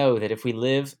we know that if we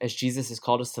live as Jesus has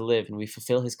called us to live and we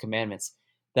fulfill his commandments,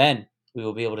 then we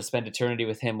will be able to spend eternity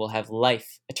with him. We'll have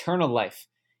life, eternal life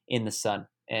in the Son.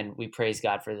 And we praise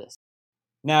God for this.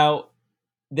 Now,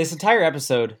 this entire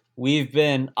episode, we've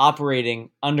been operating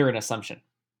under an assumption.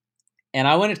 And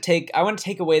I want to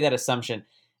take away that assumption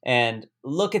and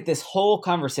look at this whole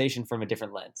conversation from a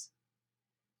different lens.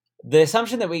 The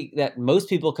assumption that most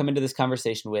people come into this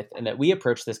conversation with and that we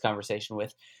approach this conversation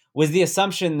with was the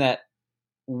assumption that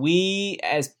we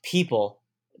as people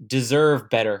deserve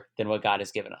better than what God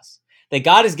has given us. That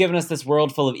God has given us this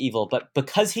world full of evil, but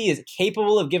because he is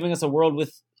capable of giving us a world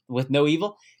with no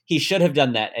evil, he should have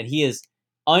done that. And he is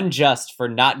unjust for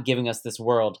not giving us this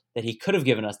world that he could have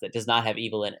given us that does not have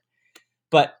evil in it.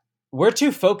 But we're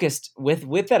too focused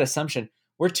with that assumption.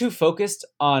 We're too focused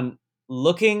on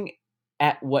looking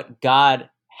at what God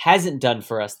hasn't done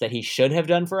for us that he should have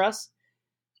done for us,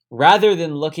 rather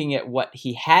than looking at what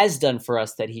he has done for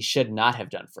us that he should not have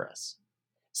done for us.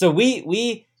 So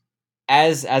we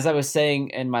as I was saying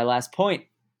in my last point,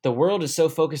 the world is so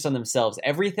focused on themselves.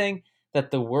 Everything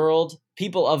that the world,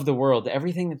 people of the world,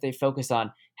 everything that they focus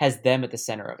on has them at the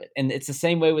center of it. And it's the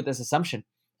same way with this assumption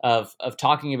of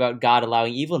talking about God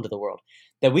allowing evil into the world,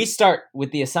 that we start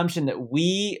with the assumption that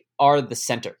we are the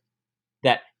center,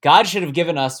 that God should have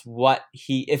given us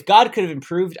if God could have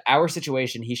improved our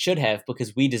situation, he should have,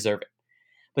 because we deserve it.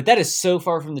 But that is so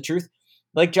far from the truth.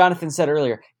 Like Jonathan said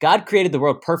earlier, God created the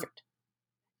world perfect.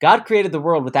 God created the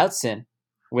world without sin,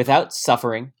 without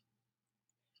suffering,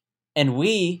 and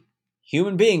we,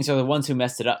 human beings, are the ones who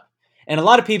messed it up. And a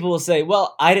lot of people will say,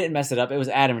 well, I didn't mess it up. It was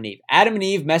Adam and Eve. Adam and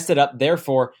Eve messed it up.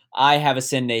 Therefore, I have a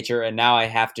sin nature and now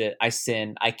I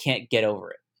sin. I can't get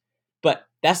over it. But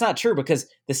that's not true, because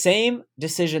the same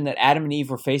decision that Adam and Eve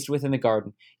were faced with in the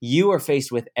garden, you are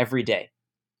faced with every day.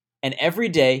 And every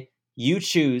day you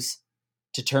choose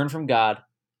to turn from God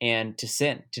and to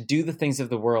sin, to do the things of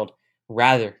the world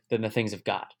rather than the things of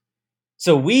God.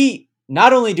 So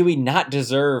not only do we not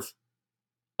deserve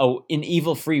an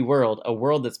evil-free world, a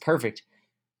world that's perfect,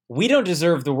 we don't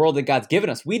deserve the world that God's given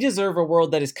us. We deserve a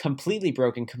world that is completely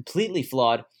broken, completely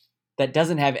flawed, that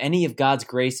doesn't have any of God's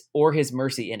grace or his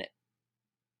mercy in it.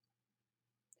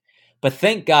 But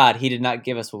thank God he did not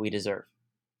give us what we deserve.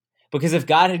 Because if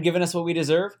God had given us what we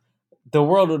deserve, the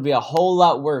world would be a whole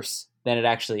lot worse than it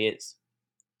actually is.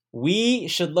 We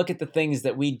should look at the things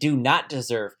that we do not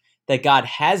deserve that God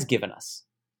has given us,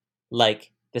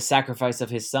 like the sacrifice of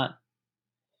his Son.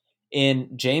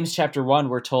 In James chapter 1,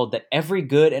 we're told that every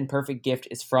good and perfect gift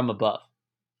is from above.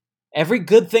 Every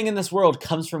good thing in this world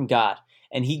comes from God,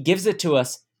 and he gives it to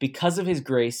us because of his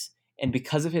grace and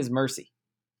because of his mercy.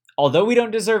 Although we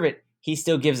don't deserve it, he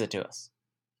still gives it to us.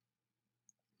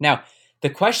 Now, the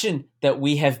question that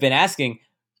we have been asking,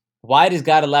 why does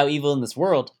God allow evil in this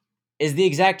world, is the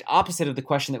exact opposite of the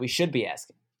question that we should be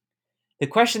asking. The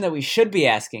question that we should be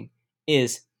asking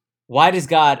is, why does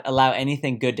God allow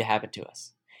anything good to happen to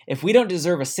us? If we don't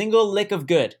deserve a single lick of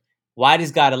good, why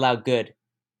does God allow good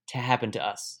to happen to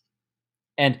us?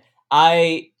 And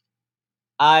I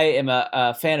am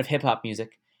a fan of hip-hop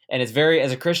music, and as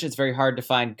a Christian, it's very hard to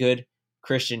find good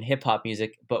Christian hip-hop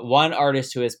music, but one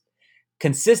artist who has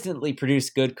consistently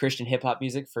produced good Christian hip-hop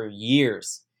music for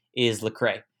years is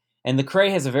Lecrae. And Lecrae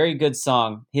has a very good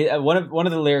song. One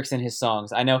of the lyrics in his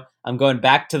songs, I know I'm going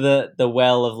back to the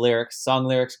well of lyrics, song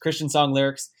lyrics, Christian song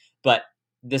lyrics, but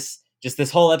this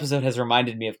whole episode has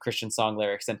reminded me of Christian song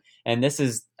lyrics, and this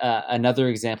is another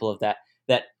example of that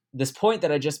this point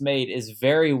that I just made is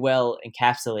very well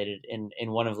encapsulated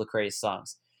in one of Lecrae's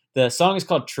songs. The song is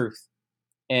called Truth,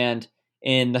 and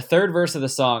in the third verse of the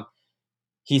song,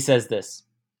 he says this: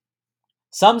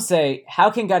 "Some say, how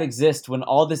can God exist when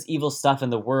all this evil stuff in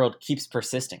the world keeps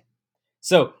persisting?"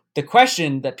 So the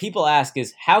question that people ask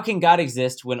is, how can God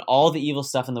exist when all the evil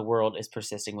stuff in the world is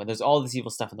persisting, when there's all this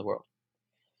evil stuff in the world?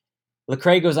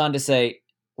 Lecrae goes on to say,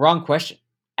 wrong question.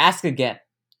 Ask again.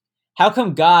 How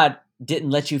come God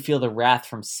didn't let you feel the wrath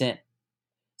from sin?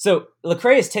 So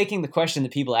Lecrae is taking the question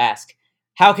that people ask,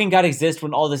 how can God exist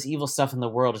when all this evil stuff in the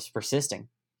world is persisting?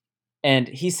 And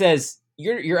he says,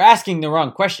 you're asking the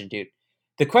wrong question, dude.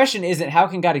 The question isn't how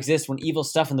can God exist when evil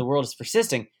stuff in the world is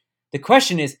persisting? The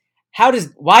question is,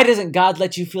 why doesn't God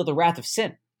let you feel the wrath of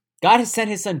sin? God has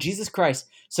sent his son Jesus Christ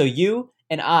so you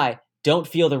and I don't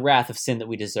feel the wrath of sin that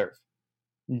we deserve.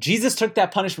 Jesus took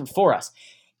that punishment for us.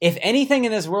 If anything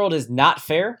in this world is not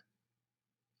fair,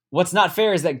 what's not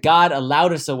fair is that God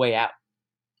allowed us a way out.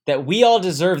 That we all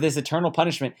deserve this eternal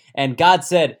punishment, and God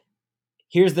said,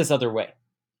 here's this other way.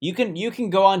 You can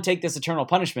go on and take this eternal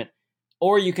punishment,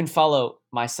 or you can follow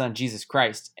my son Jesus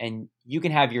Christ, and you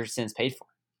can have your sins paid for.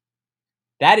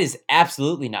 That is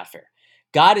absolutely not fair.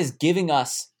 God is giving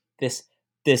us this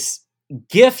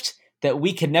gift that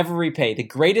we can never repay, the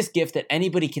greatest gift that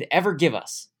anybody could ever give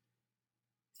us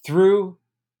through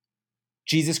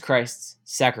Jesus Christ's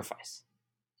sacrifice.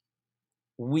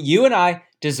 You and I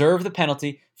deserve the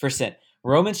penalty for sin.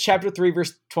 Romans chapter 3,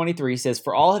 verse 23 says,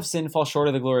 for all have sinned and fall short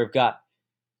of the glory of God.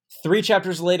 3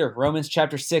 chapters later, Romans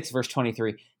chapter 6, verse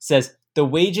 23 says, the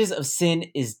wages of sin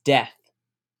is death,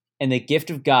 and the gift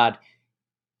of God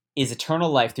is eternal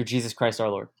life through Jesus Christ our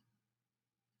Lord.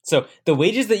 So the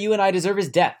wages that you and I deserve is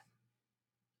death.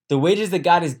 The wages that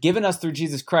God has given us through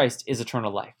Jesus Christ is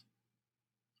eternal life.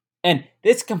 And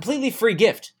it's a completely free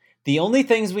gift. The only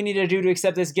things we need to do to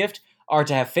accept this gift are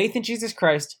to have faith in Jesus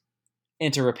Christ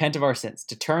and to repent of our sins,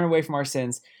 to turn away from our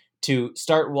sins, to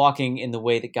start walking in the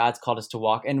way that God's called us to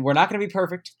walk. And we're not going to be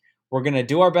perfect. We're going to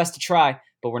do our best to try,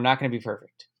 but we're not going to be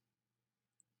perfect.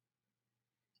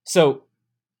 So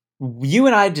you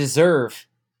and I deserve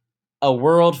a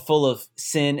world full of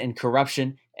sin and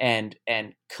corruption and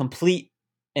complete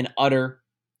and utter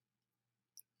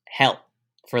hell,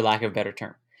 for lack of a better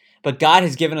term. But God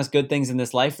has given us good things in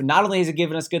this life. And not only has he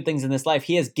given us good things in this life,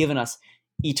 he has given us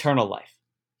eternal life.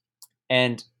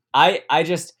 And I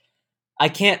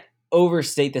can't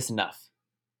overstate this enough,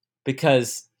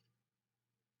 because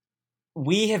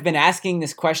we have been asking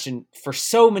this question for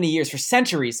so many years, for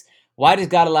centuries. Why does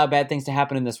God allow bad things to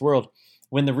happen in this world?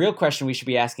 When the real question we should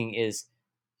be asking is,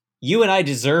 you and I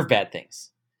deserve bad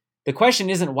things. The question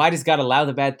isn't, why does God allow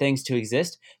the bad things to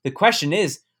exist? The question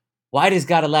is, why does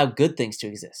God allow good things to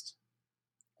exist?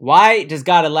 Why does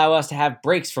God allow us to have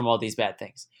breaks from all these bad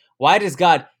things? Why does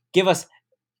God give us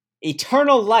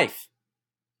eternal life?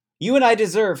 You and I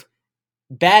deserve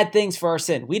bad things for our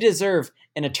sin. We deserve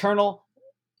an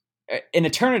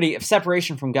eternity of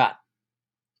separation from God.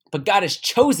 But God has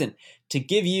chosen to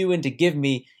give you and to give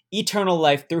me eternal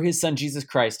life through his son, Jesus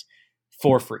Christ,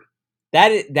 for free.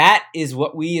 That is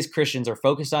what we as Christians are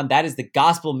focused on. That is the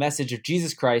gospel message of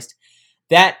Jesus Christ.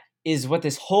 That is what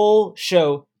this whole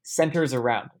show centers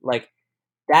around. Like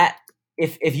that,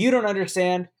 if you don't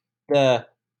understand the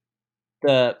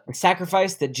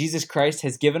sacrifice that Jesus Christ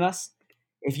has given us,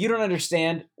 if you don't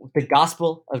understand the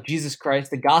gospel of Jesus Christ,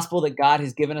 the gospel that God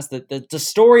has given us, the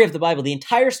story of the Bible, the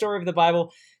entire story of the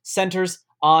Bible centers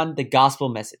on the gospel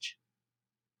message.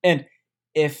 And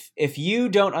if you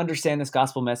don't understand this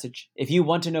gospel message, if you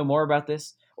want to know more about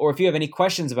this, or if you have any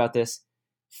questions about this,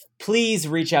 please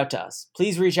reach out to us.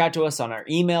 Please reach out to us on our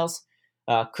emails,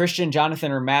 Christian,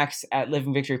 Jonathan, or Max at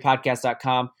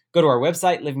livingvictorypodcast.com. Go to our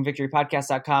website,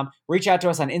 livingvictorypodcast.com. Reach out to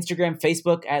us on Instagram,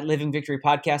 Facebook at Living Victory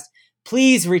Podcast.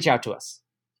 Please reach out to us.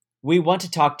 We want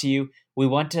to talk to you. We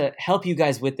want to help you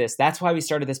guys with this. That's why we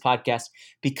started this podcast,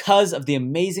 because of the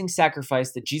amazing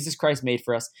sacrifice that Jesus Christ made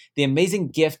for us, the amazing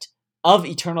gift of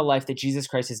eternal life that Jesus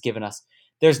Christ has given us.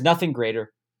 There's nothing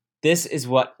greater. This is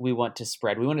what we want to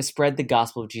spread. We want to spread the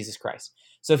gospel of Jesus Christ.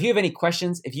 So if you have any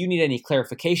questions, if you need any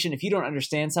clarification, if you don't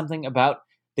understand something about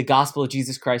the gospel of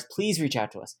Jesus Christ, please reach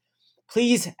out to us.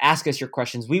 Please ask us your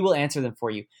questions. We will answer them for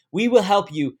you. We will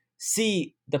help you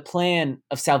see the plan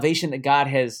of salvation that God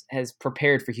has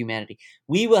prepared for humanity.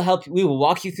 We will help you. We will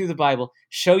walk you through the Bible,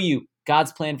 show you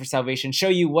God's plan for salvation, show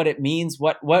you what it means,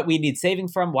 what we need saving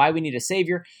from, why we need a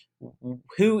savior,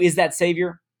 who is that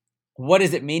savior, what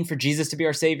does it mean for Jesus to be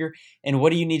our savior, and what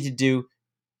do you need to do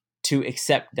to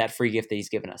accept that free gift that he's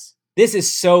given us. This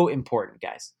is so important,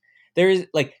 guys.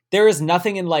 There is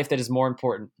nothing in life that is more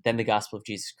important than the gospel of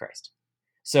Jesus Christ.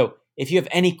 So if you have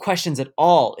any questions at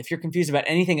all, if you're confused about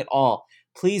anything at all,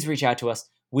 please reach out to us.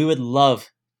 We would love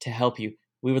to help you.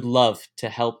 We would love to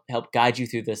help guide you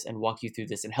through this and walk you through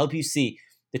this and help you see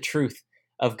the truth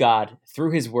of God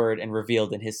through his word and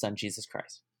revealed in his son, Jesus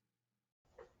Christ.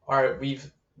 All right,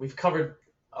 we've covered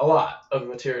a lot of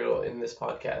material in this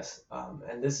podcast,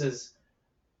 and this is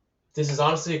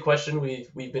honestly a question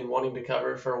we've been wanting to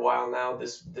cover for a while now.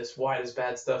 This why does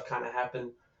bad stuff kind of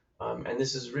happen, and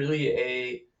this is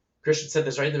really Christian said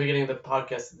this right at the beginning of the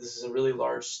podcast, that this is a really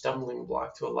large stumbling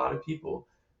block to a lot of people,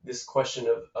 this question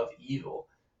of evil,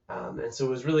 and so it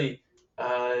was really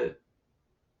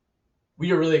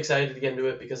we are really excited to get into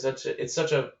it because it's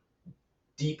such a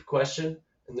deep question,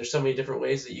 and there's so many different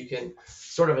ways that you can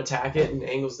sort of attack it and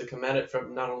angles that come at it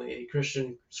from not only a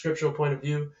Christian scriptural point of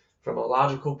view, from a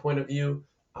logical point of view.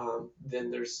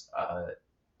 Then there's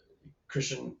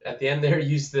Christian at the end there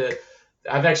use the.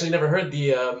 I've actually never heard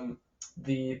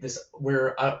this.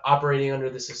 We're operating under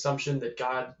this assumption that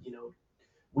God,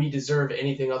 we deserve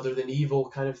anything other than evil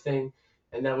kind of thing,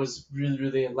 and that was really,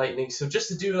 really enlightening. So just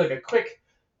to do like a quick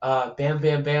bam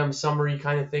bam bam summary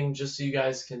kind of thing, just so you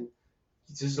guys can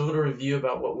just a little review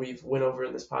about what we've went over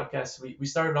in this podcast. We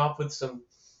started off with some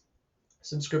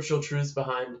scriptural truths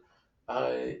behind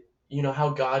how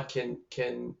God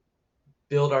can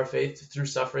build our faith through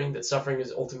suffering, that suffering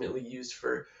is ultimately used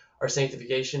for our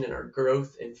sanctification and our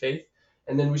growth in faith.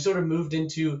 And then we sort of moved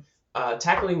into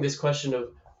tackling this question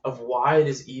of why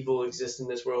does evil exist in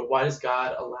this world? Why does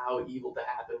God allow evil to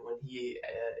happen when he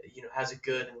has a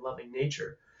good and loving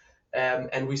nature?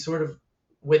 And we sort of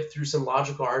went through some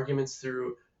logical arguments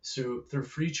through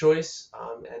free choice.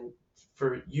 And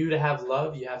for you to have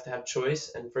love, you have to have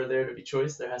choice. And for there to be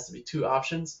choice, there has to be two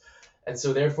options. And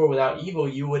so therefore, without evil,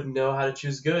 you wouldn't know how to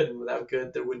choose good. And without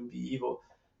good, there wouldn't be evil.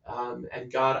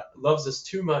 And God loves us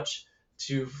too much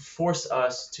to force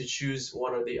us to choose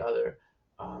one or the other.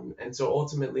 And so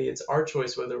ultimately, it's our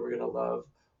choice whether we're going to love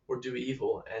or do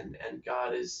evil. And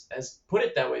God has put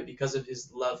it that way because of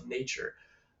his love nature.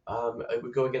 It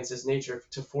would go against his nature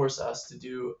to force us to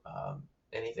do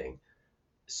anything.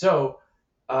 So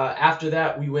after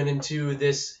that, we went into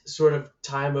this sort of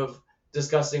time of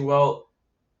discussing, well,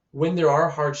 when there are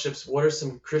hardships, what are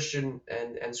some Christian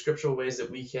and scriptural ways that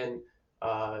we can,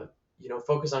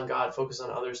 focus on God, focus on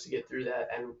others to get through that,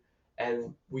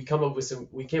 and we came up with some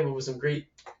great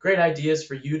ideas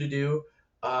for you to do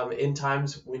in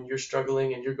times when you're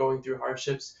struggling and you're going through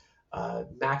hardships.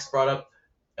 Max brought up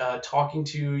talking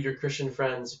to your Christian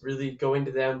friends, really going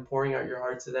to them, pouring out your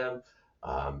heart to them.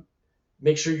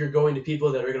 Make sure you're going to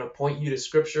people that are going to point you to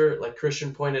Scripture, like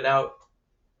Christian pointed out,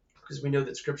 because we know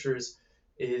that Scripture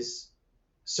is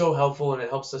so helpful and it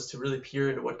helps us to really peer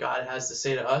into what God has to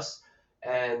say to us.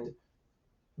 And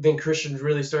then Christians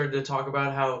really started to talk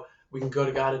about how we can go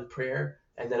to God in prayer.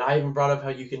 And then I even brought up how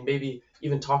you can maybe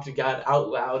even talk to God out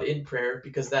loud in prayer,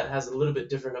 because that has a little bit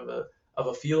different of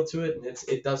a feel to it, and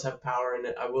it does have power in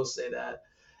it. I will say that.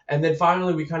 And then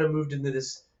finally, we kind of moved into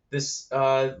this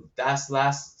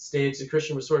last stage. The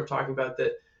Christian was sort of talking about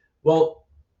that. Well,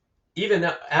 even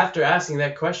after asking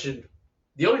that question,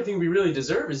 the only thing we really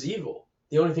deserve is evil.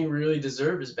 The only thing we really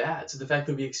deserve is bad. So the fact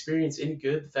that we experience any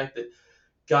good, the fact that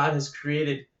God has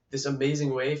created this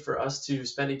amazing way for us to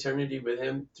spend eternity with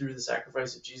him through the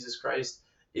sacrifice of Jesus Christ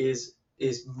is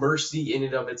mercy in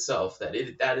and of itself.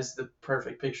 That is the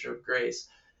perfect picture of grace,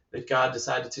 that God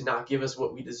decided to not give us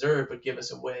what we deserve, but give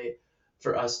us a way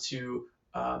for us to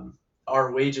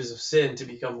our wages of sin to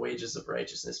become wages of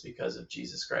righteousness because of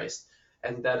Jesus Christ.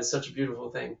 And that is such a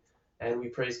beautiful thing. And we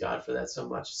praise God for that so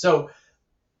much. So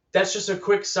that's just a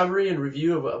quick summary and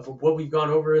review of what we've gone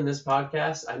over in this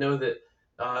podcast. I know that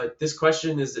this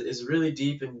question is really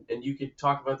deep, and you could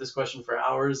talk about this question for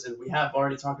hours, and we have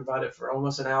already talked about it for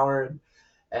almost an hour.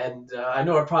 And I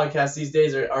know our podcasts these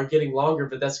days are getting longer,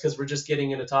 but that's because we're just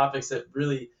getting into topics that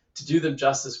really, to do them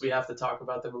justice, we have to talk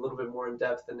about them a little bit more in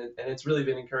depth. And it's really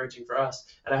been encouraging for us.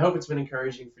 And I hope it's been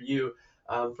encouraging for you,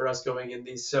 for us going in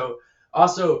these. So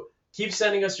also, keep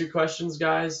sending us your questions,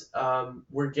 guys.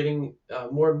 We're getting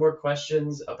more and more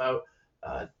questions about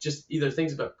just either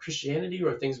things about Christianity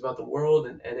or things about the world.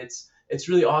 And it's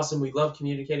really awesome. We love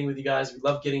communicating with you guys. We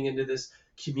love getting into this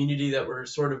community that we're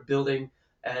sort of building.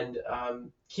 And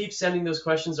keep sending those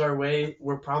questions our way.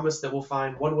 We're promised that we'll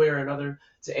find one way or another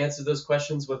to answer those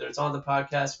questions, whether it's on the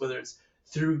podcast, whether it's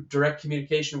through direct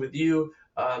communication with you,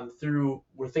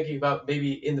 we're thinking about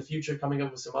maybe in the future coming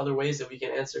up with some other ways that we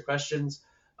can answer questions,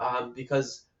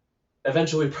 because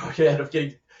eventually we're probably going to end up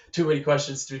getting too many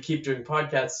questions to keep doing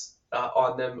podcasts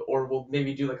on them, or we'll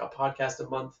maybe do like a podcast a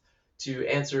month to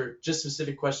answer just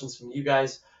specific questions from you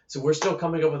guys. So we're still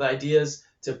coming up with ideas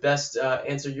to best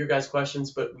answer your guys'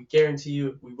 questions, but we guarantee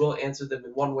you we will answer them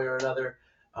in one way or another.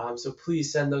 So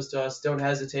please send those to us. Don't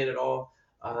hesitate at all.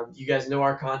 You guys know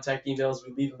our contact emails.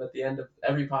 We leave them at the end of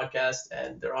every podcast,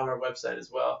 and they're on our website as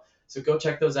well. So go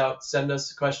check those out. Send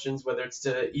us questions, whether it's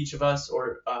to each of us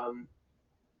or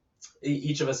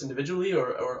each of us individually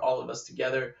or all of us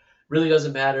together. Really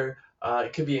doesn't matter.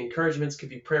 It could be encouragements, could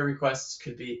be prayer requests,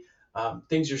 could be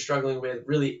things you're struggling with,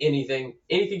 really anything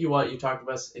you want. You talk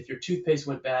to us. If your toothpaste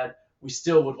went bad, we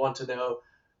still would want to know.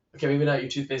 Okay, maybe not your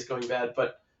toothpaste going bad,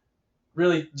 but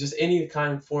really just any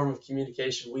kind of form of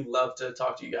communication. We'd love to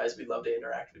talk to you guys. We'd love to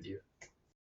interact with you.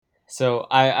 So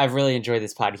I've really enjoyed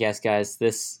this podcast, guys.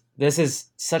 This is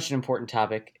such an important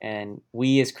topic, and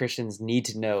we as Christians need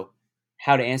to know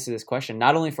how to answer this question,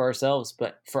 not only for ourselves,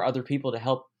 but for other people, to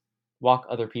help walk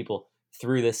other people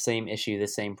through this same issue,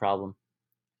 this same problem.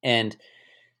 And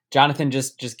Jonathan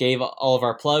just gave all of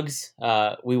our plugs.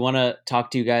 We want to talk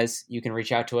to you guys. You can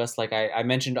reach out to us. Like I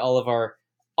mentioned, all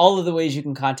of the ways you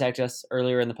can contact us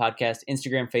earlier in the podcast: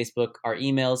 Instagram, Facebook, our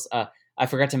emails. I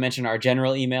forgot to mention our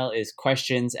general email is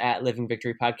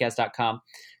questions@livingvictorypodcast.com.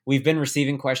 We've been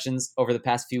receiving questions over the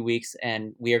past few weeks,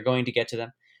 and we are going to get to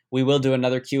them. We will do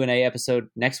another Q&A episode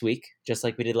next week, just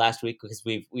like we did last week, because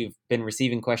we've been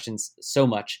receiving questions so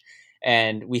much.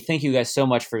 And we thank you guys so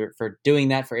much for doing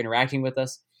that, for interacting with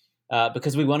us,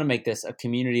 because we want to make this a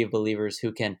community of believers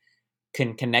who can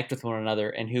connect with one another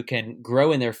and who can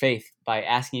grow in their faith by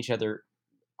asking each other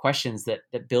questions that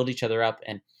build each other up.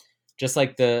 And just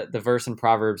like the verse in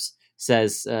Proverbs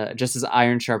says, just as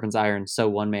iron sharpens iron, so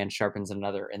one man sharpens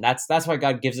another. And that's why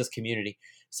God gives us community,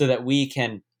 so that we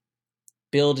can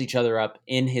build each other up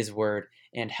in his word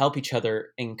and help each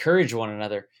other, encourage one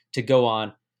another to go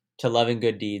on to loving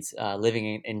good deeds,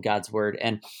 living in God's word.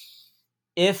 And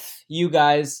if you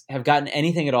guys have gotten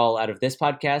anything at all out of this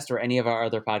podcast or any of our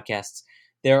other podcasts,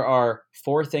 there are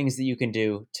 4 things that you can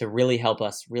do to really help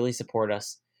us, really support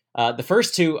us. The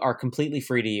first 2 are completely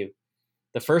free to you.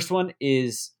 The first one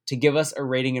is to give us a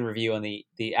rating and review on the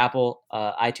Apple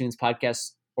iTunes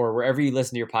podcasts, or wherever you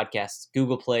listen to your podcasts,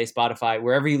 Google Play, Spotify,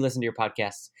 wherever you listen to your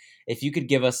podcasts. If you could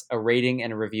give us a rating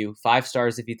and a review, 5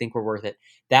 stars if you think we're worth it,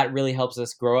 that really helps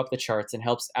us grow up the charts and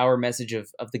helps our message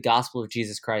of the gospel of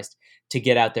Jesus Christ to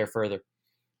get out there further.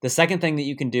 The second thing that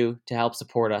you can do to help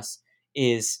support us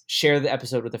is share the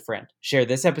episode with a friend. Share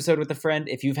this episode with a friend.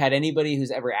 If you've had anybody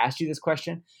who's ever asked you this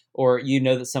question, or you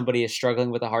know that somebody is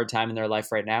struggling with a hard time in their life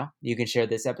right now, you can share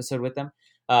this episode with them.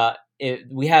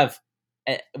 We have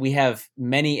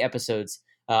many episodes,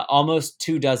 almost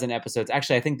 24 episodes.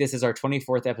 Actually, I think this is our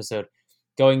 24th episode,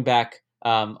 going back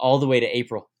all the way to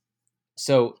April.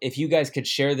 So if you guys could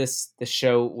share the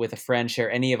show with a friend, share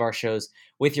any of our shows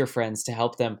with your friends to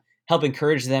help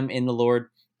encourage them in the Lord.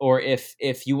 Or if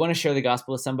you want to share the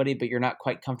gospel with somebody, but you're not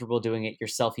quite comfortable doing it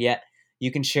yourself yet,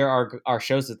 you can share our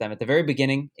shows with them. At the very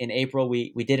beginning in April,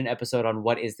 we did an episode on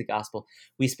what is the gospel.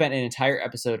 We spent an entire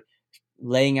episode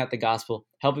laying out the gospel,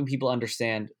 helping people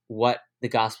understand what the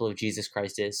gospel of Jesus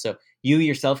Christ is. So you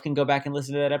yourself can go back and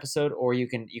listen to that episode, or you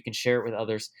can share it with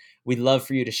others. We'd love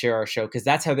for you to share our show, because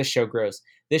that's how this show grows.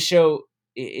 This show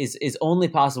is only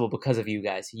possible because of you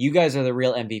guys. You guys are the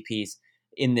real MVPs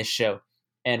in this show,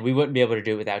 and we wouldn't be able to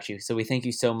do it without you. So we thank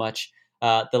you so much.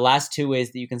 The last 2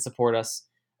 ways that you can support us.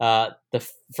 The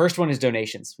first one is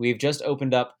donations. We've just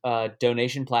opened up a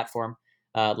donation platform.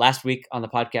 Last week on the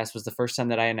podcast was the first time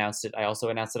that I announced it. I also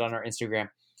announced it on our Instagram.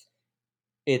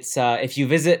 It's if you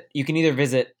can either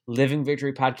visit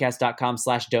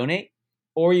livingvictorypodcast.com/donate,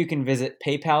 or you can visit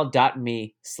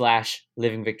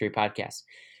paypal.me/livingvictorypodcast.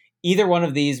 Either one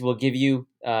of these will give you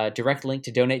a direct link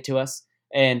to donate to us.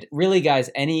 And really, guys,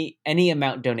 any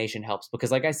amount donation helps,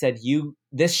 because like I said,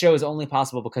 this show is only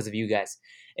possible because of you guys.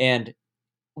 And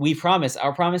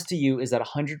our promise to you is that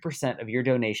 100% of your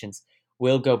donations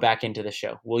will go back into the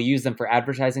show. We'll use them for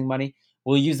advertising money.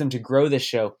 We'll use them to grow the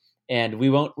show, and we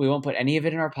won't put any of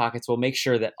it in our pockets. We'll make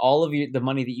sure that all of the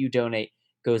money that you donate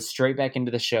goes straight back into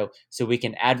the show, so we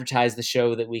can advertise the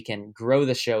show, that we can grow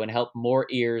the show and help more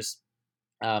ears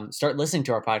start listening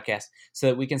to our podcast, so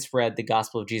that we can spread the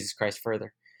gospel of Jesus Christ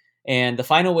further. And the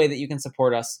final way that you can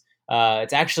support us,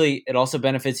 it also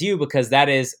benefits you, because that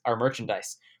is our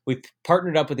merchandise. We've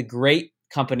partnered up with a great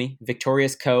company,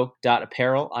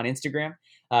 victoriousco.apparel on Instagram.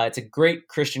 It's a great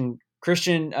Christian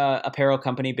apparel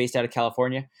company based out of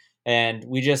California. And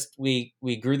we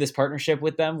grew this partnership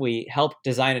with them. We helped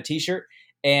design a t-shirt,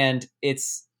 and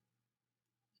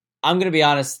I'm going to be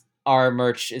honest, our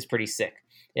merch is pretty sick.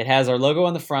 It has our logo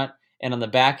on the front, and on the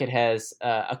back it has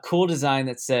a cool design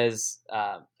that says,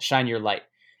 shine your light.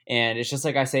 And it's just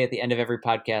like I say at the end of every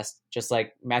podcast, just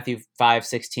like Matthew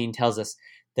 5:16 tells us,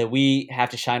 that we have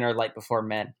to shine our light before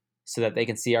men, so that they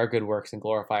can see our good works and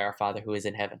glorify our Father who is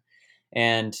in heaven.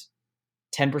 And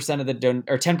 10% of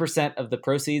 10% of the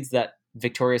proceeds that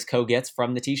Victorious Co gets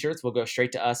from the t-shirts will go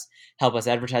straight to us, help us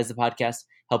advertise the podcast,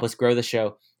 help us grow the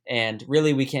show. And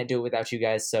really, we can't do it without you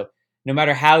guys. So no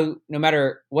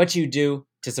matter what you do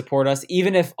to support us,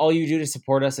 even if all you do to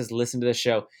support us is listen to the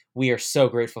show, we are so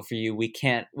grateful for you. We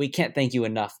can't thank you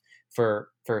enough for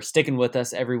sticking with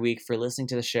us every week, for listening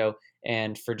to the show,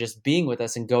 and for just being with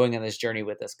us and going on this journey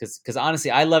with us. Because honestly,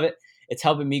 I love it. It's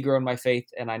helping me grow in my faith,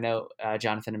 and I know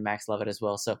Jonathan and Max love it as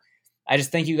well. So I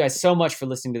just thank you guys so much for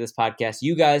listening to this podcast.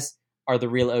 You guys are the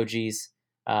real OGs.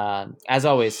 As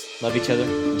always, love each other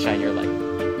and shine your light.